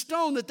to the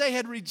stone that they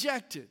had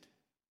rejected.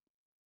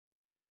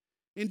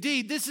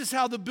 Indeed, this is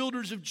how the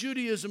builders of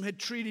Judaism had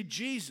treated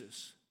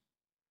Jesus.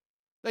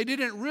 They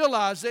didn't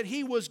realize that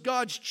he was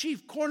God's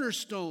chief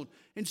cornerstone,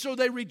 and so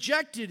they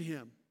rejected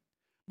him.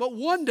 But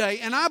one day,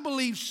 and I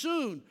believe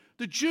soon,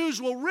 the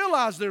Jews will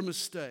realize their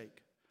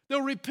mistake.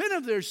 They'll repent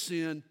of their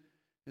sin,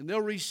 and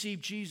they'll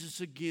receive Jesus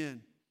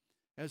again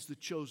as the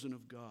chosen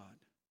of God,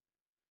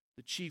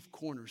 the chief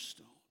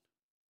cornerstone.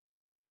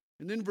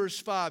 And then verse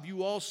 5,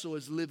 you also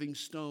as living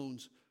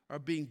stones are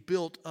being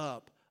built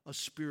up a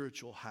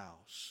spiritual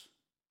house.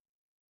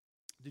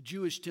 The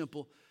Jewish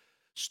temple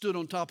stood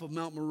on top of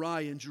Mount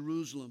Moriah in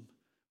Jerusalem,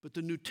 but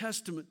the New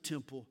Testament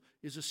temple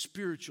is a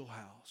spiritual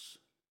house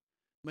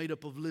made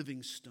up of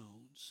living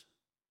stones,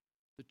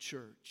 the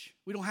church.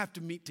 We don't have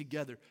to meet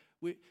together.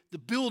 The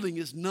building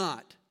is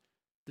not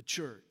the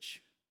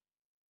church.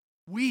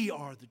 We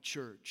are the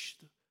church,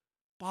 the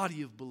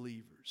body of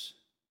believers.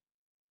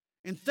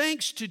 And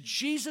thanks to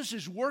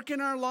Jesus' work in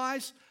our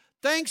lives,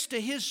 thanks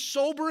to his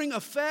sobering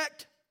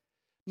effect,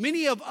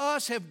 many of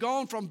us have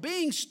gone from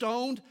being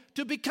stoned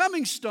to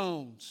becoming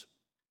stones.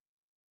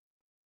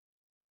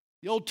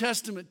 The Old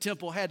Testament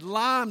temple had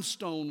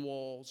limestone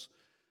walls,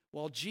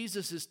 while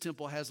Jesus'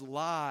 temple has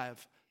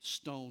live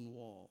stone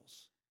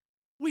walls.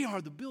 We are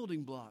the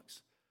building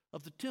blocks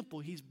of the temple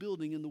he's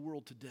building in the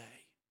world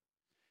today.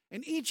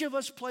 And each of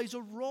us plays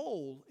a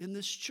role in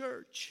this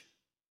church.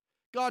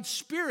 God's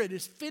Spirit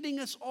is fitting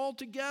us all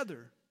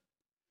together.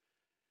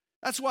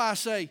 That's why I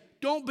say,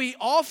 don't be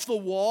off the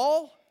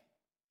wall.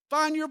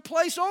 Find your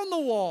place on the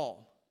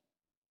wall.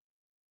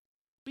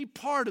 Be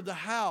part of the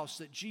house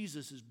that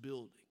Jesus is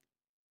building.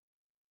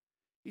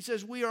 He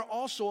says, we are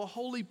also a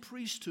holy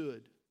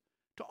priesthood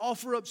to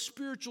offer up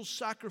spiritual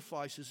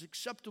sacrifices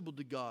acceptable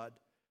to God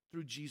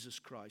through Jesus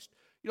Christ.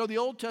 You know, the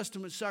Old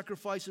Testament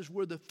sacrifices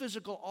were the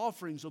physical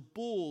offerings of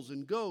bulls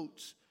and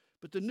goats,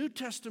 but the New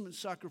Testament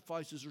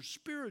sacrifices are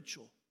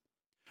spiritual.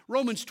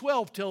 Romans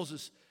 12 tells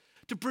us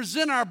to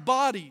present our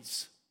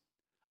bodies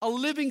a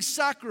living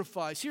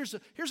sacrifice. Here's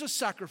a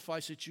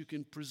sacrifice that you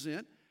can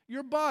present.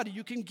 Your body,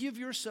 you can give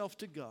yourself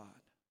to God.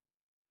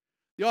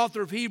 The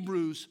author of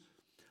Hebrews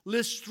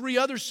lists 3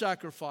 other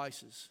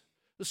sacrifices.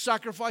 The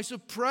sacrifice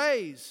of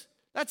praise.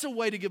 That's a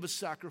way to give a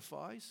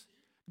sacrifice.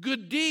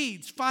 Good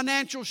deeds,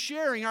 financial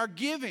sharing, our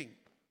giving.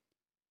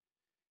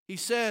 He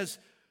says,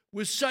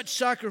 with such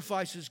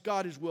sacrifices,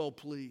 God is well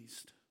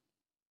pleased.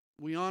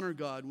 We honor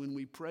God when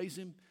we praise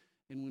him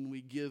and when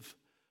we give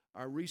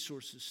our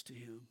resources to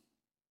him.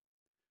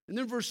 And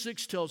then verse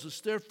 6 tells us,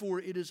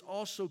 therefore it is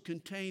also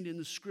contained in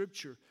the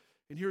scripture.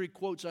 And here he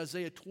quotes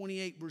Isaiah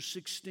 28 verse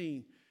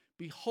 16.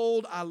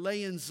 Behold, I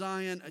lay in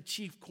Zion a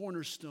chief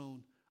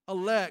cornerstone,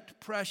 elect,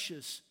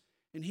 precious,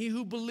 and he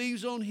who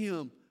believes on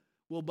him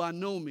will by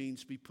no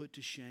means be put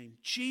to shame.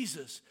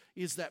 Jesus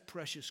is that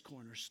precious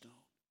cornerstone.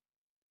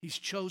 He's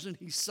chosen,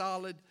 he's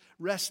solid,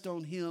 rest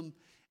on him,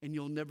 and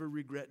you'll never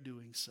regret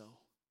doing so.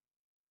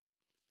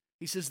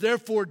 He says,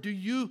 therefore, to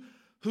you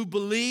who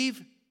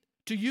believe,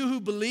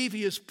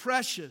 he is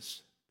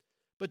precious.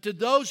 But to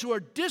those who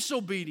are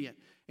disobedient,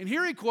 and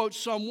here he quotes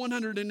Psalm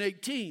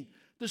 118,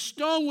 the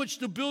stone which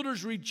the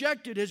builders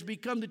rejected has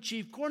become the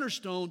chief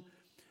cornerstone.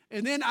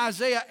 And then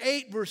Isaiah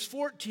 8 verse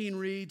 14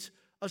 reads,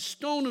 a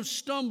stone of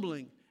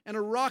stumbling and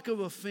a rock of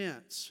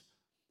offense.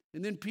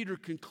 And then Peter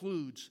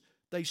concludes,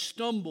 they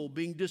stumble,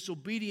 being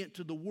disobedient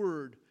to the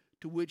word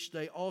to which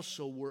they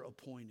also were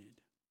appointed.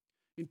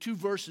 In 2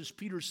 verses,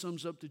 Peter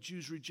sums up the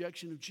Jews'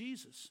 rejection of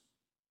Jesus.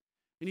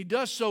 And he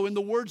does so in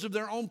the words of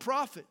their own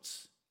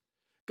prophets.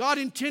 God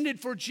intended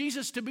for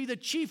Jesus to be the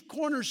chief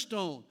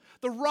cornerstone,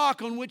 the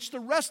rock on which the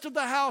rest of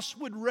the house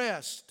would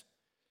rest.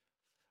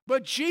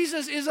 But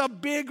Jesus is a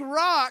big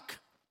rock.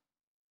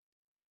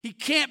 He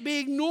can't be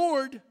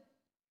ignored.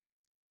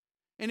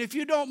 And if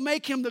you don't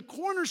make him the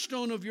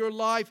cornerstone of your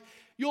life,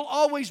 you'll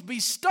always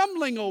be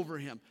stumbling over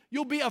him.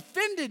 You'll be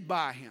offended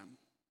by him.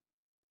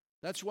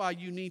 That's why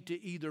you need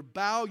to either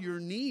bow your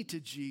knee to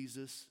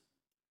Jesus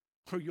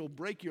or you'll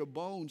break your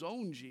bones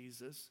on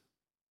Jesus.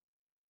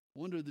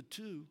 One of the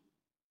two.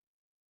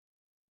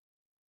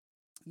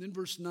 And then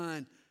verse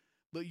 9,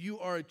 but you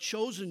are a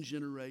chosen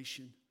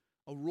generation,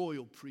 a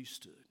royal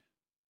priesthood.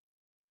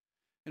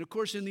 And of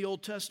course, in the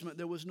Old Testament,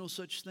 there was no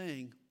such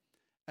thing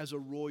as a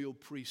royal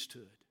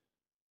priesthood.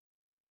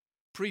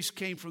 Priests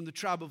came from the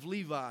tribe of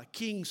Levi,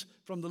 kings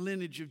from the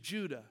lineage of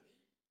Judah.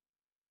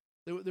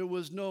 There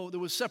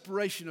was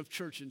separation of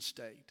church and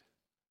state.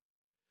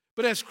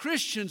 But as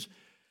Christians,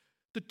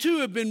 the two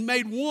have been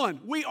made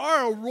one. We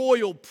are a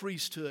royal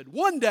priesthood.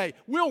 One day,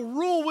 we'll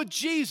rule with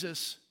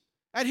Jesus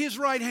at his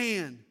right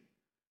hand.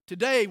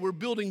 Today, we're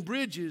building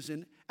bridges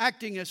and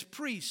acting as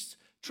priests,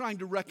 trying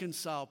to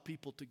reconcile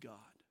people to God.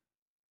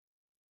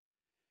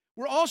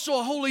 We're also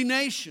a holy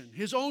nation,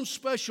 his own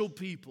special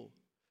people,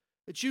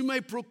 that you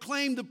may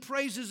proclaim the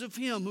praises of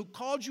him who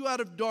called you out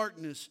of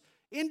darkness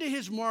into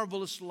his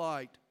marvelous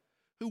light,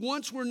 who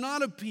once were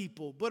not a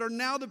people, but are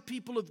now the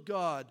people of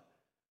God,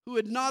 who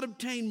had not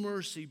obtained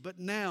mercy, but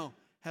now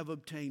have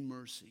obtained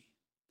mercy.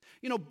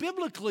 You know,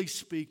 biblically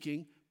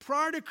speaking,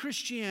 prior to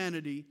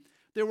Christianity,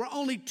 there were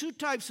only two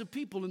types of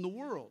people in the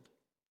world.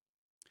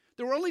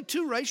 There were only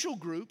two racial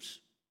groups.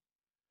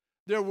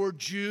 There were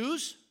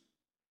Jews,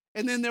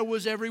 and then there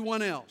was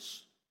everyone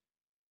else,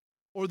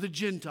 or the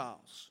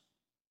Gentiles.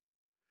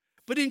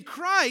 But in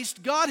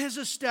Christ, God has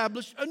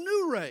established a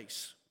new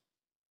race,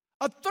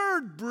 a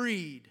third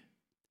breed.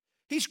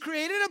 He's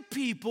created a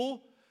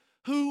people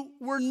who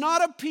were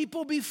not a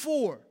people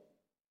before,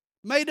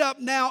 made up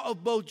now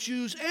of both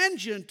Jews and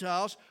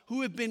Gentiles,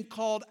 who have been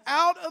called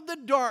out of the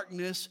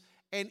darkness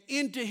and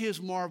into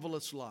his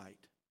marvelous light.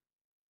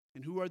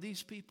 And who are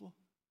these people?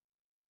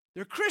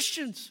 They're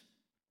Christians.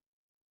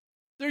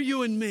 They're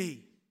you and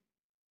me.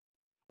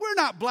 We're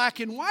not black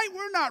and white.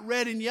 We're not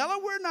red and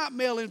yellow. We're not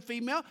male and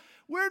female.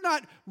 We're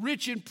not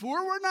rich and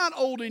poor. We're not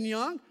old and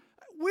young.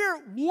 We're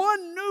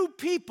one new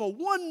people,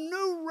 one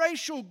new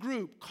racial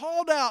group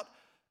called out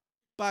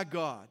by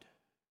God.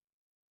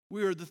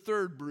 We are the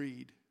third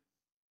breed.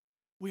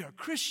 We are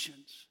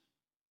Christians,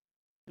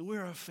 and we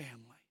are a family.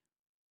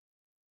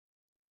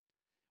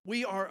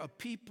 We are a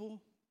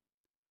people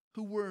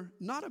who were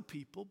not a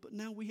people, but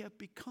now we have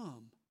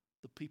become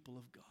the people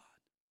of God.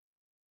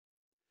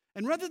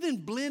 And rather than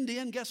blend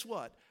in, guess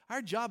what?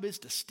 Our job is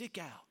to stick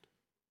out.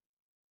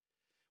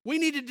 We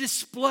need to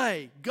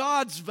display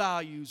God's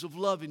values of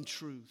love and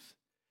truth.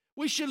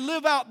 We should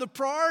live out the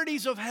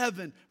priorities of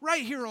heaven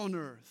right here on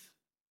earth.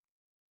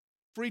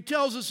 For he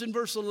tells us in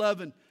verse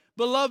 11,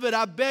 "Beloved,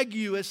 I beg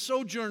you as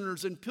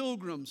sojourners and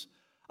pilgrims,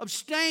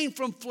 abstain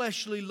from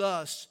fleshly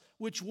lusts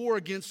which war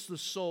against the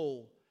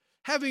soul,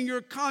 having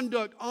your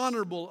conduct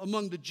honorable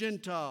among the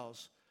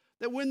Gentiles,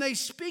 that when they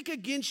speak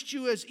against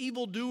you as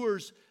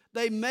evildoers,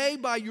 they may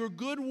by your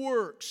good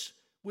works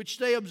which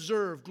they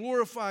observe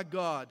glorify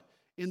God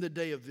in the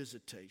day of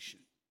visitation."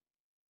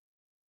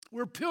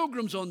 We're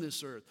pilgrims on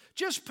this earth,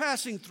 just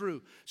passing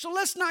through. So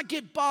let's not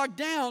get bogged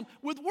down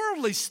with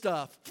worldly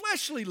stuff,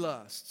 fleshly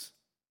lusts.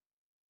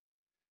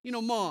 You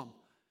know, Mom,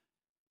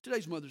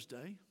 today's Mother's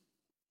Day.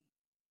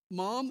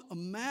 Mom,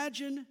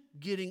 imagine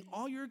getting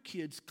all your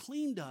kids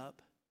cleaned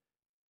up,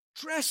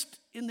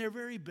 dressed in their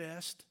very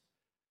best,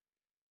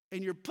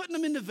 and you're putting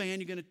them in the van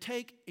you're going to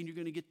take, and you're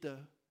going to get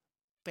the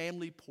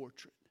family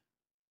portrait.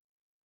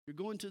 You're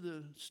going to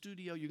the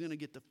studio, you're going to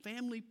get the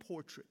family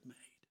portrait made.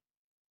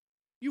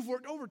 You've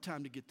worked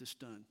overtime to get this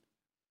done.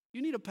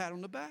 You need a pat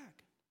on the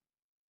back.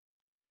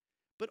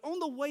 But on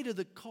the way to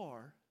the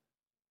car,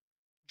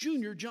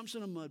 Junior jumps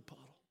in a mud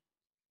puddle.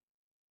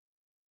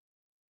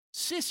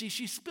 Sissy,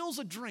 she spills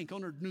a drink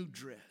on her new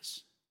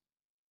dress.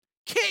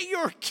 Can't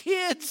your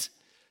kids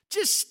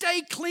just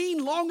stay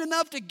clean long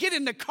enough to get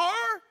in the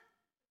car?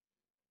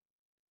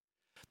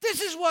 This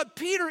is what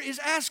Peter is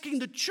asking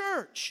the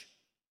church.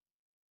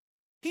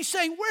 He's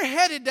saying, we're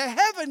headed to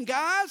heaven,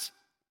 guys.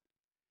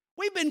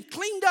 We've been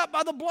cleaned up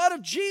by the blood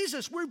of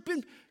Jesus. We've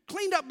been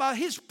cleaned up by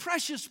his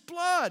precious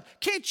blood.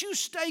 Can't you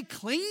stay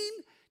clean?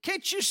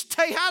 Can't you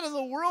stay out of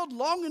the world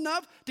long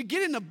enough to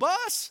get in the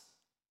bus?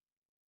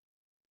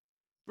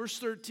 Verse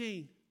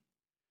 13,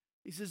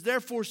 he says,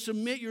 "Therefore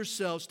submit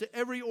yourselves to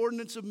every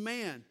ordinance of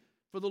man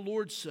for the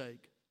Lord's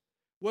sake,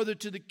 whether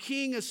to the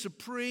king as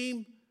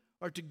supreme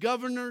or to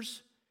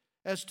governors,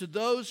 as to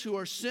those who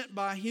are sent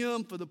by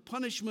him for the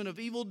punishment of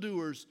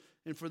evildoers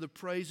and for the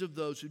praise of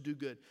those who do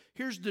good."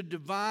 Here's the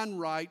divine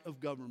right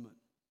of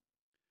government.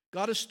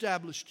 God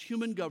established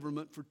human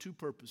government for two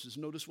purposes.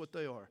 Notice what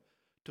they are: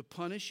 to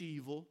punish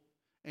evil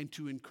and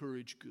to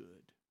encourage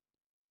good.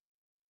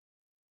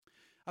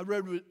 I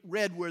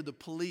read where the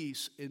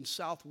police in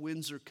South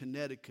Windsor,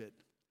 Connecticut,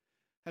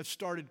 have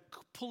started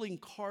pulling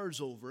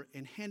cars over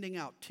and handing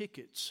out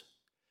tickets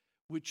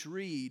which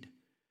read,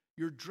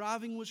 "Your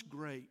driving was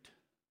great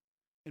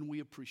and we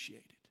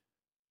appreciate it."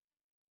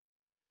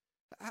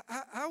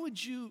 How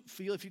would you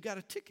feel if you got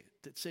a ticket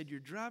that said,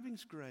 "Your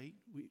driving's great,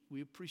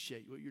 we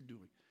appreciate what you're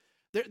doing"?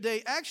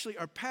 They actually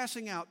are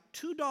passing out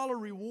 $2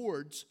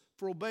 rewards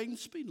for obeying the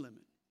speed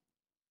limit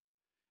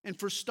and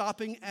for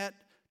stopping at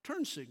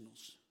turn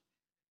signals,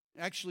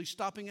 actually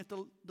stopping at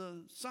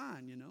the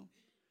sign, you know,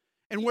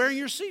 and wearing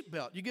your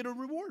seatbelt. You get a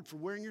reward for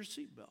wearing your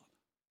seatbelt.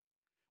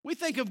 We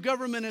think of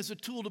government as a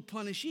tool to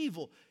punish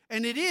evil,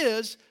 and it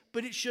is,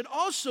 but it should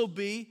also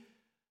be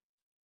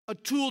a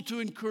tool to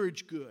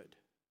encourage good.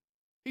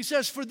 He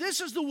says, "For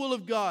this is the will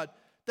of God,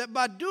 that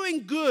by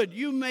doing good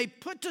you may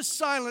put to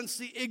silence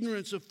the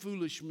ignorance of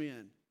foolish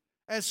men.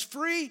 As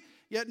free,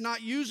 yet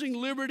not using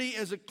liberty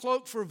as a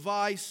cloak for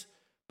vice,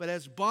 but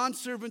as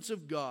bondservants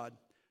of God.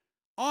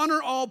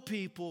 Honor all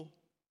people,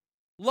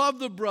 love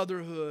the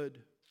brotherhood,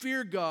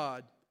 fear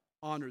God,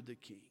 honor the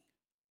king.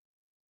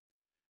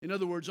 In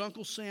other words,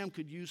 Uncle Sam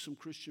could use some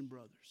Christian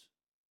brothers.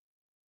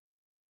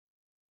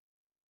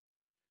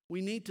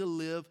 We need to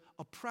live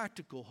a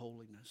practical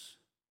holiness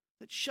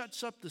that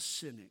shuts up the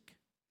cynic,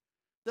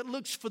 that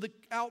looks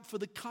out for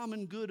the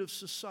common good of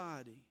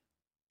society.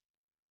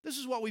 This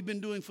is what we've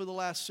been doing for the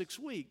last 6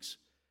 weeks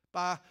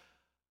by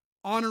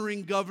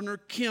honoring Governor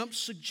Kemp's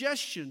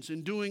suggestions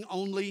and doing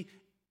only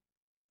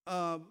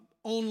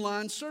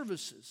online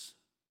services.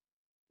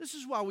 This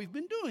is why we've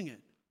been doing it.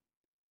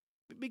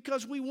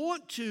 Because we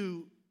want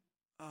to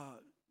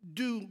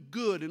do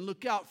good and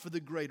look out for the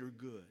greater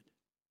good.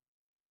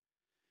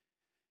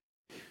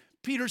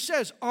 Peter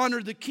says,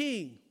 honor the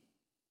king.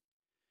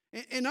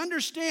 And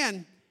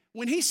understand,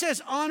 when he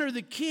says honor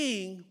the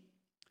king,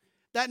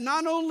 that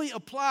not only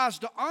applies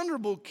to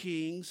honorable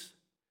kings,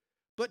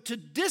 but to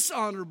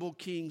dishonorable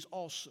kings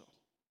also.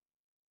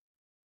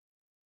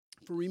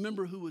 For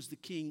remember who was the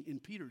king in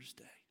Peter's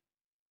day.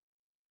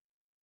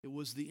 It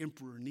was the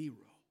Emperor Nero.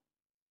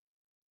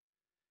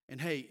 And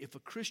hey, if a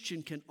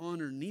Christian can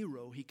honor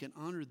Nero, he can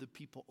honor the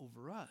people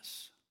over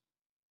us.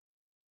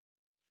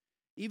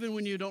 Even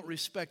when you don't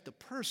respect the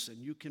person,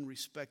 you can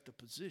respect the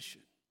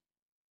position.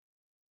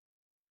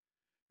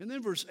 And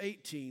then verse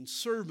 18,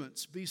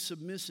 servants, be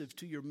submissive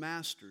to your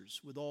masters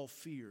with all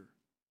fear,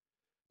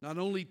 not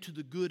only to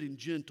the good and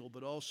gentle,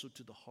 but also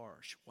to the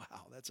harsh.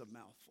 Wow, that's a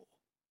mouthful.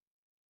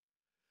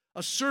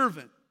 A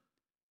servant,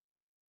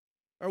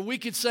 or we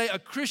could say a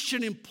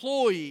Christian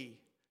employee,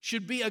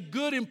 should be a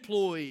good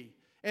employee,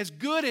 as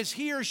good as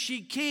he or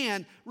she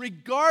can,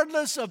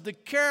 regardless of the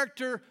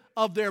character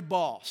of their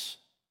boss.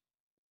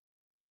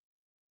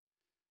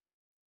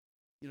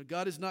 You know,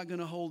 God is not going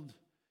to hold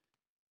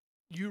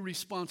you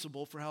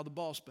responsible for how the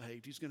boss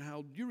behaved. He's going to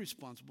hold you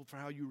responsible for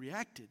how you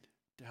reacted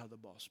to how the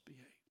boss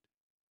behaved.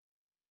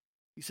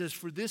 He says,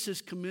 for this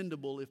is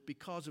commendable if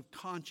because of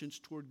conscience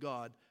toward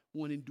God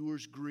one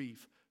endures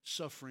grief,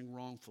 suffering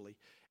wrongfully.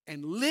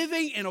 And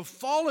living in a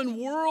fallen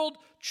world,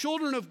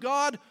 children of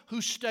God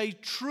who stay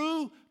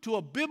true to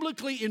a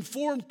biblically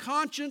informed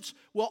conscience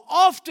will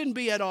often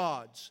be at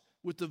odds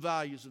with the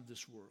values of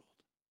this world.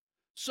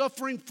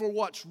 Suffering for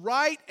what's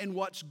right and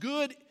what's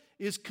good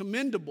is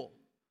commendable.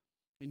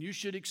 And you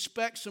should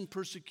expect some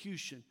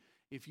persecution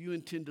if you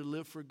intend to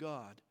live for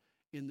God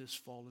in this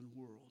fallen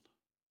world.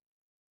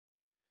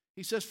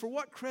 He says, for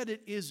what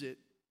credit is it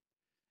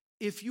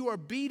if you are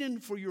beaten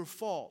for your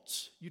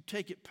faults, you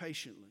take it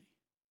patiently?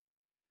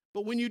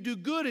 But when you do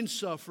good and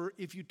suffer,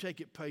 if you take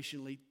it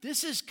patiently,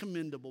 this is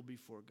commendable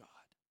before God.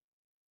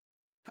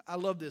 I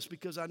love this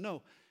because I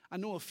know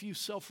a few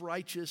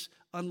self-righteous,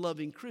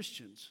 unloving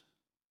Christians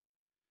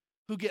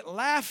who get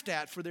laughed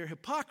at for their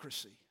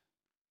hypocrisy.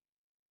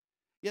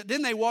 Yet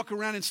then they walk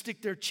around and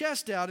stick their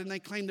chest out and they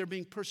claim they're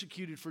being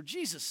persecuted for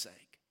Jesus'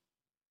 sake.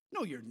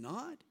 No, you're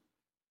not.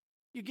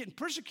 You're getting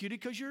persecuted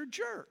because you're a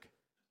jerk.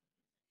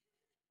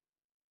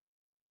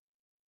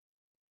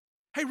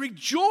 Hey,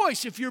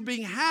 rejoice if you're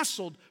being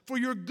hassled for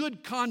your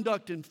good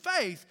conduct and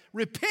faith.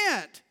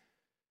 Repent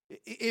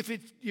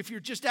if you're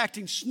just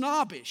acting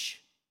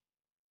snobbish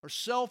or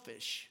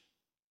selfish.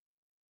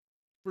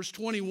 Verse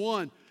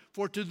 21,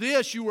 for to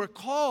this you were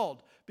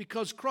called,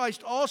 because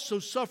Christ also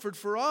suffered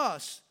for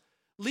us,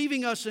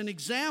 leaving us an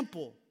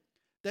example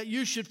that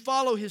you should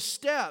follow his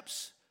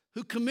steps,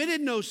 who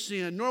committed no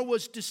sin, nor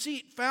was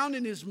deceit found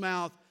in his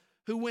mouth,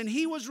 who when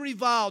he was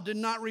reviled did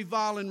not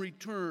revile in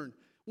return.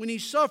 When he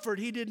suffered,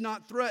 he did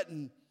not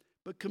threaten,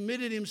 but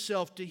committed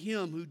himself to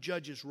him who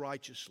judges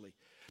righteously.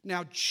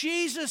 Now,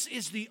 Jesus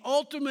is the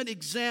ultimate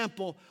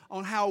example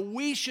on how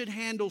we should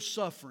handle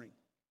suffering.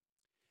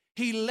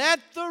 He let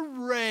the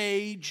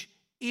rage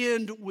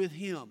end with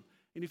him.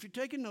 And if you're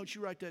taking notes,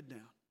 you write that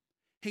down.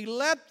 He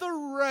let the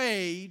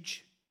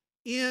rage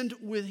end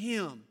with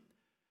him.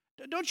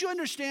 Don't you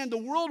understand? The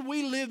world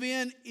we live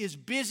in is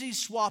busy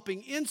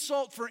swapping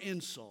insult for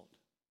insult.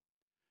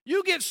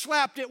 You get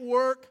slapped at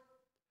work,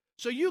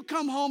 so you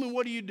come home and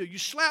what do? You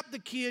slap the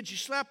kids, you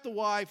slap the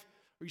wife,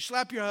 or you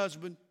slap your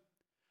husband.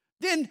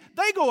 Then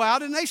they go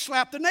out and they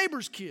slap the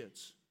neighbor's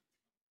kids.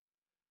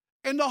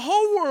 And the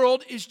whole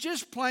world is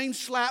just plain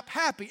slap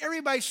happy.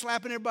 Everybody's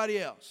slapping everybody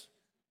else.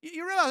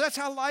 You realize that's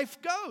how life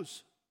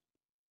goes.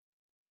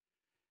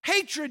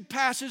 Hatred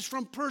passes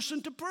from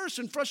person to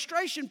person.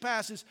 Frustration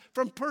passes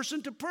from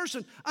person to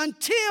person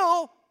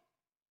until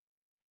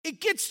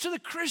it gets to the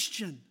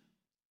Christian.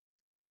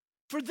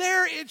 For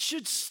there it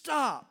should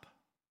stop.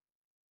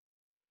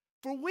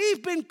 For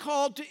we've been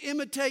called to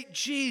imitate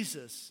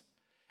Jesus.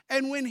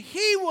 And when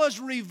he was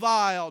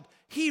reviled,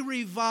 he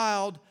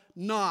reviled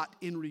not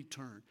in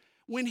return.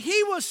 When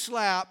he was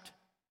slapped,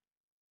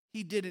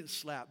 he didn't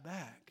slap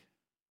back.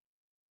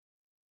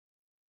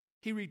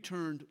 He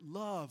returned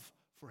love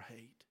for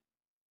hate.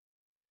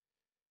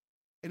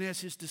 And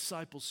as his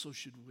disciples, so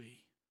should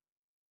we.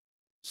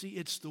 See,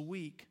 it's the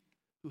weak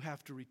who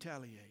have to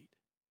retaliate.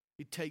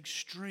 It takes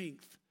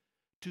strength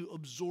to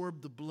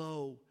absorb the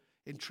blow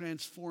and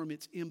transform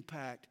its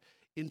impact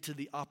into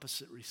the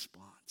opposite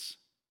response.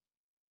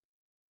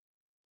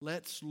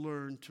 Let's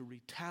learn to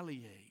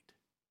retaliate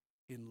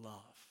in love.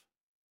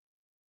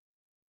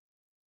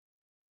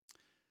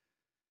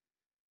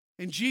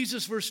 And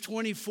Jesus, verse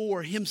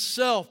 24,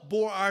 himself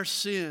bore our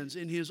sins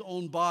in his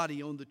own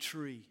body on the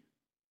tree,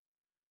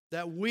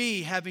 that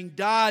we, having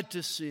died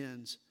to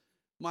sins,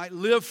 might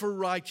live for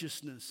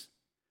righteousness,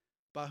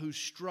 by whose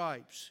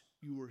stripes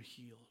you were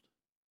healed.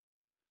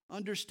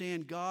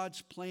 Understand,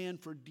 God's plan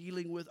for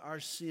dealing with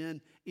our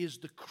sin is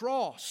the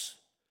cross.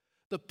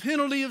 The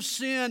penalty of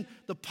sin,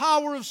 the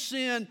power of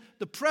sin,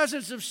 the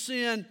presence of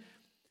sin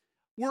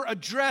were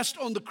addressed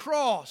on the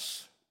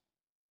cross.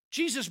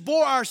 Jesus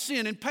bore our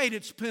sin and paid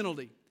its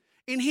penalty.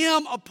 In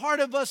him, a part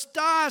of us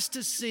dies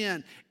to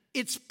sin.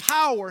 Its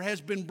power has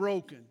been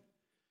broken.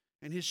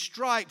 And his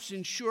stripes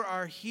ensure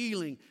our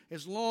healing.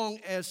 As long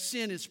as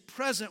sin is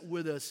present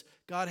with us,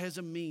 God has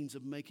a means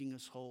of making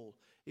us whole.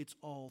 It's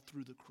all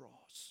through the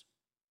cross.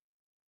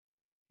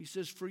 He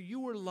says, for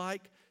you were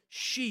like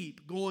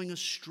sheep going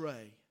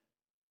astray,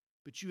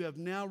 but you have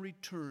now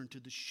returned to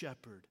the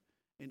shepherd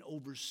and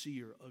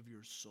overseer of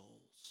your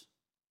souls.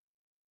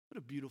 What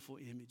a beautiful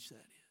image that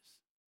is.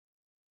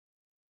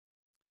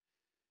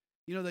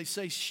 You know, they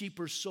say sheep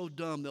are so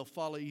dumb they'll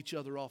follow each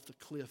other off the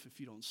cliff if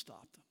you don't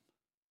stop them.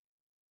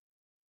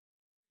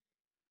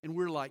 And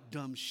we're like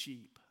dumb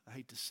sheep. I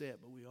hate to say it,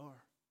 but we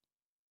are.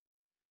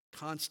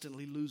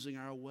 Constantly losing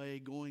our way,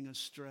 going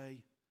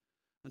astray,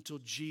 until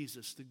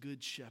Jesus, the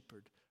Good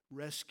Shepherd,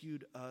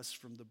 rescued us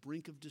from the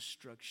brink of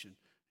destruction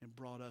and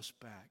brought us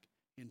back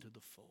into the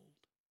fold.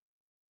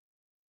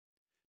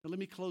 Now let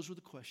me close with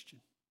a question.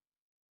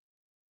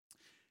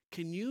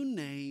 Can you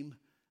name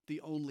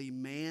the only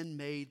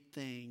man-made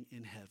thing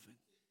in heaven?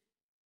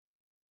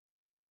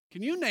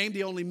 Can you name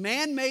the only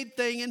man-made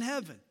thing in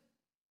heaven?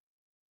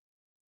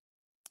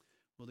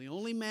 Well, the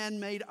only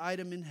man-made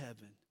item in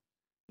heaven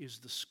is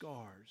the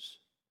scars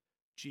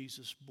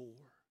Jesus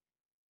bore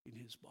in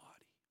his body.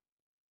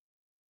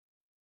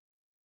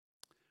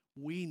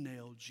 We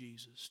nailed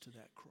Jesus to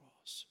that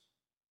cross.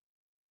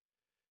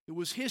 It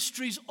was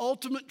history's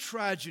ultimate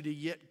tragedy,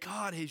 yet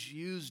God has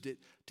used it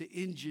to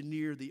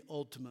engineer the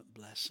ultimate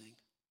blessing.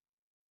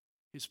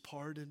 His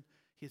pardon,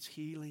 his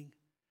healing,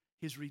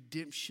 his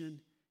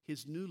redemption,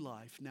 his new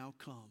life now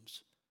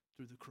comes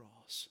through the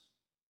cross.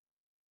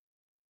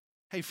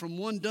 Hey, from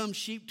one dumb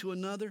sheep to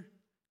another,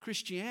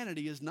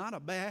 Christianity is not a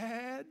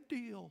bad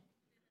deal.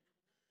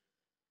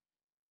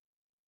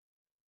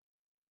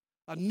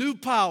 A new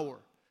power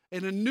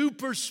and a new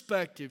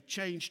perspective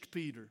changed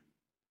Peter,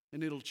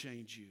 and it'll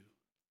change you.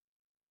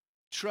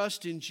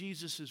 Trust in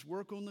Jesus'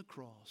 work on the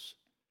cross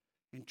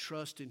and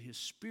trust in his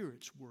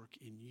Spirit's work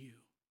in you.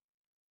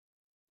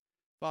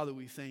 Father,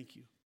 we thank you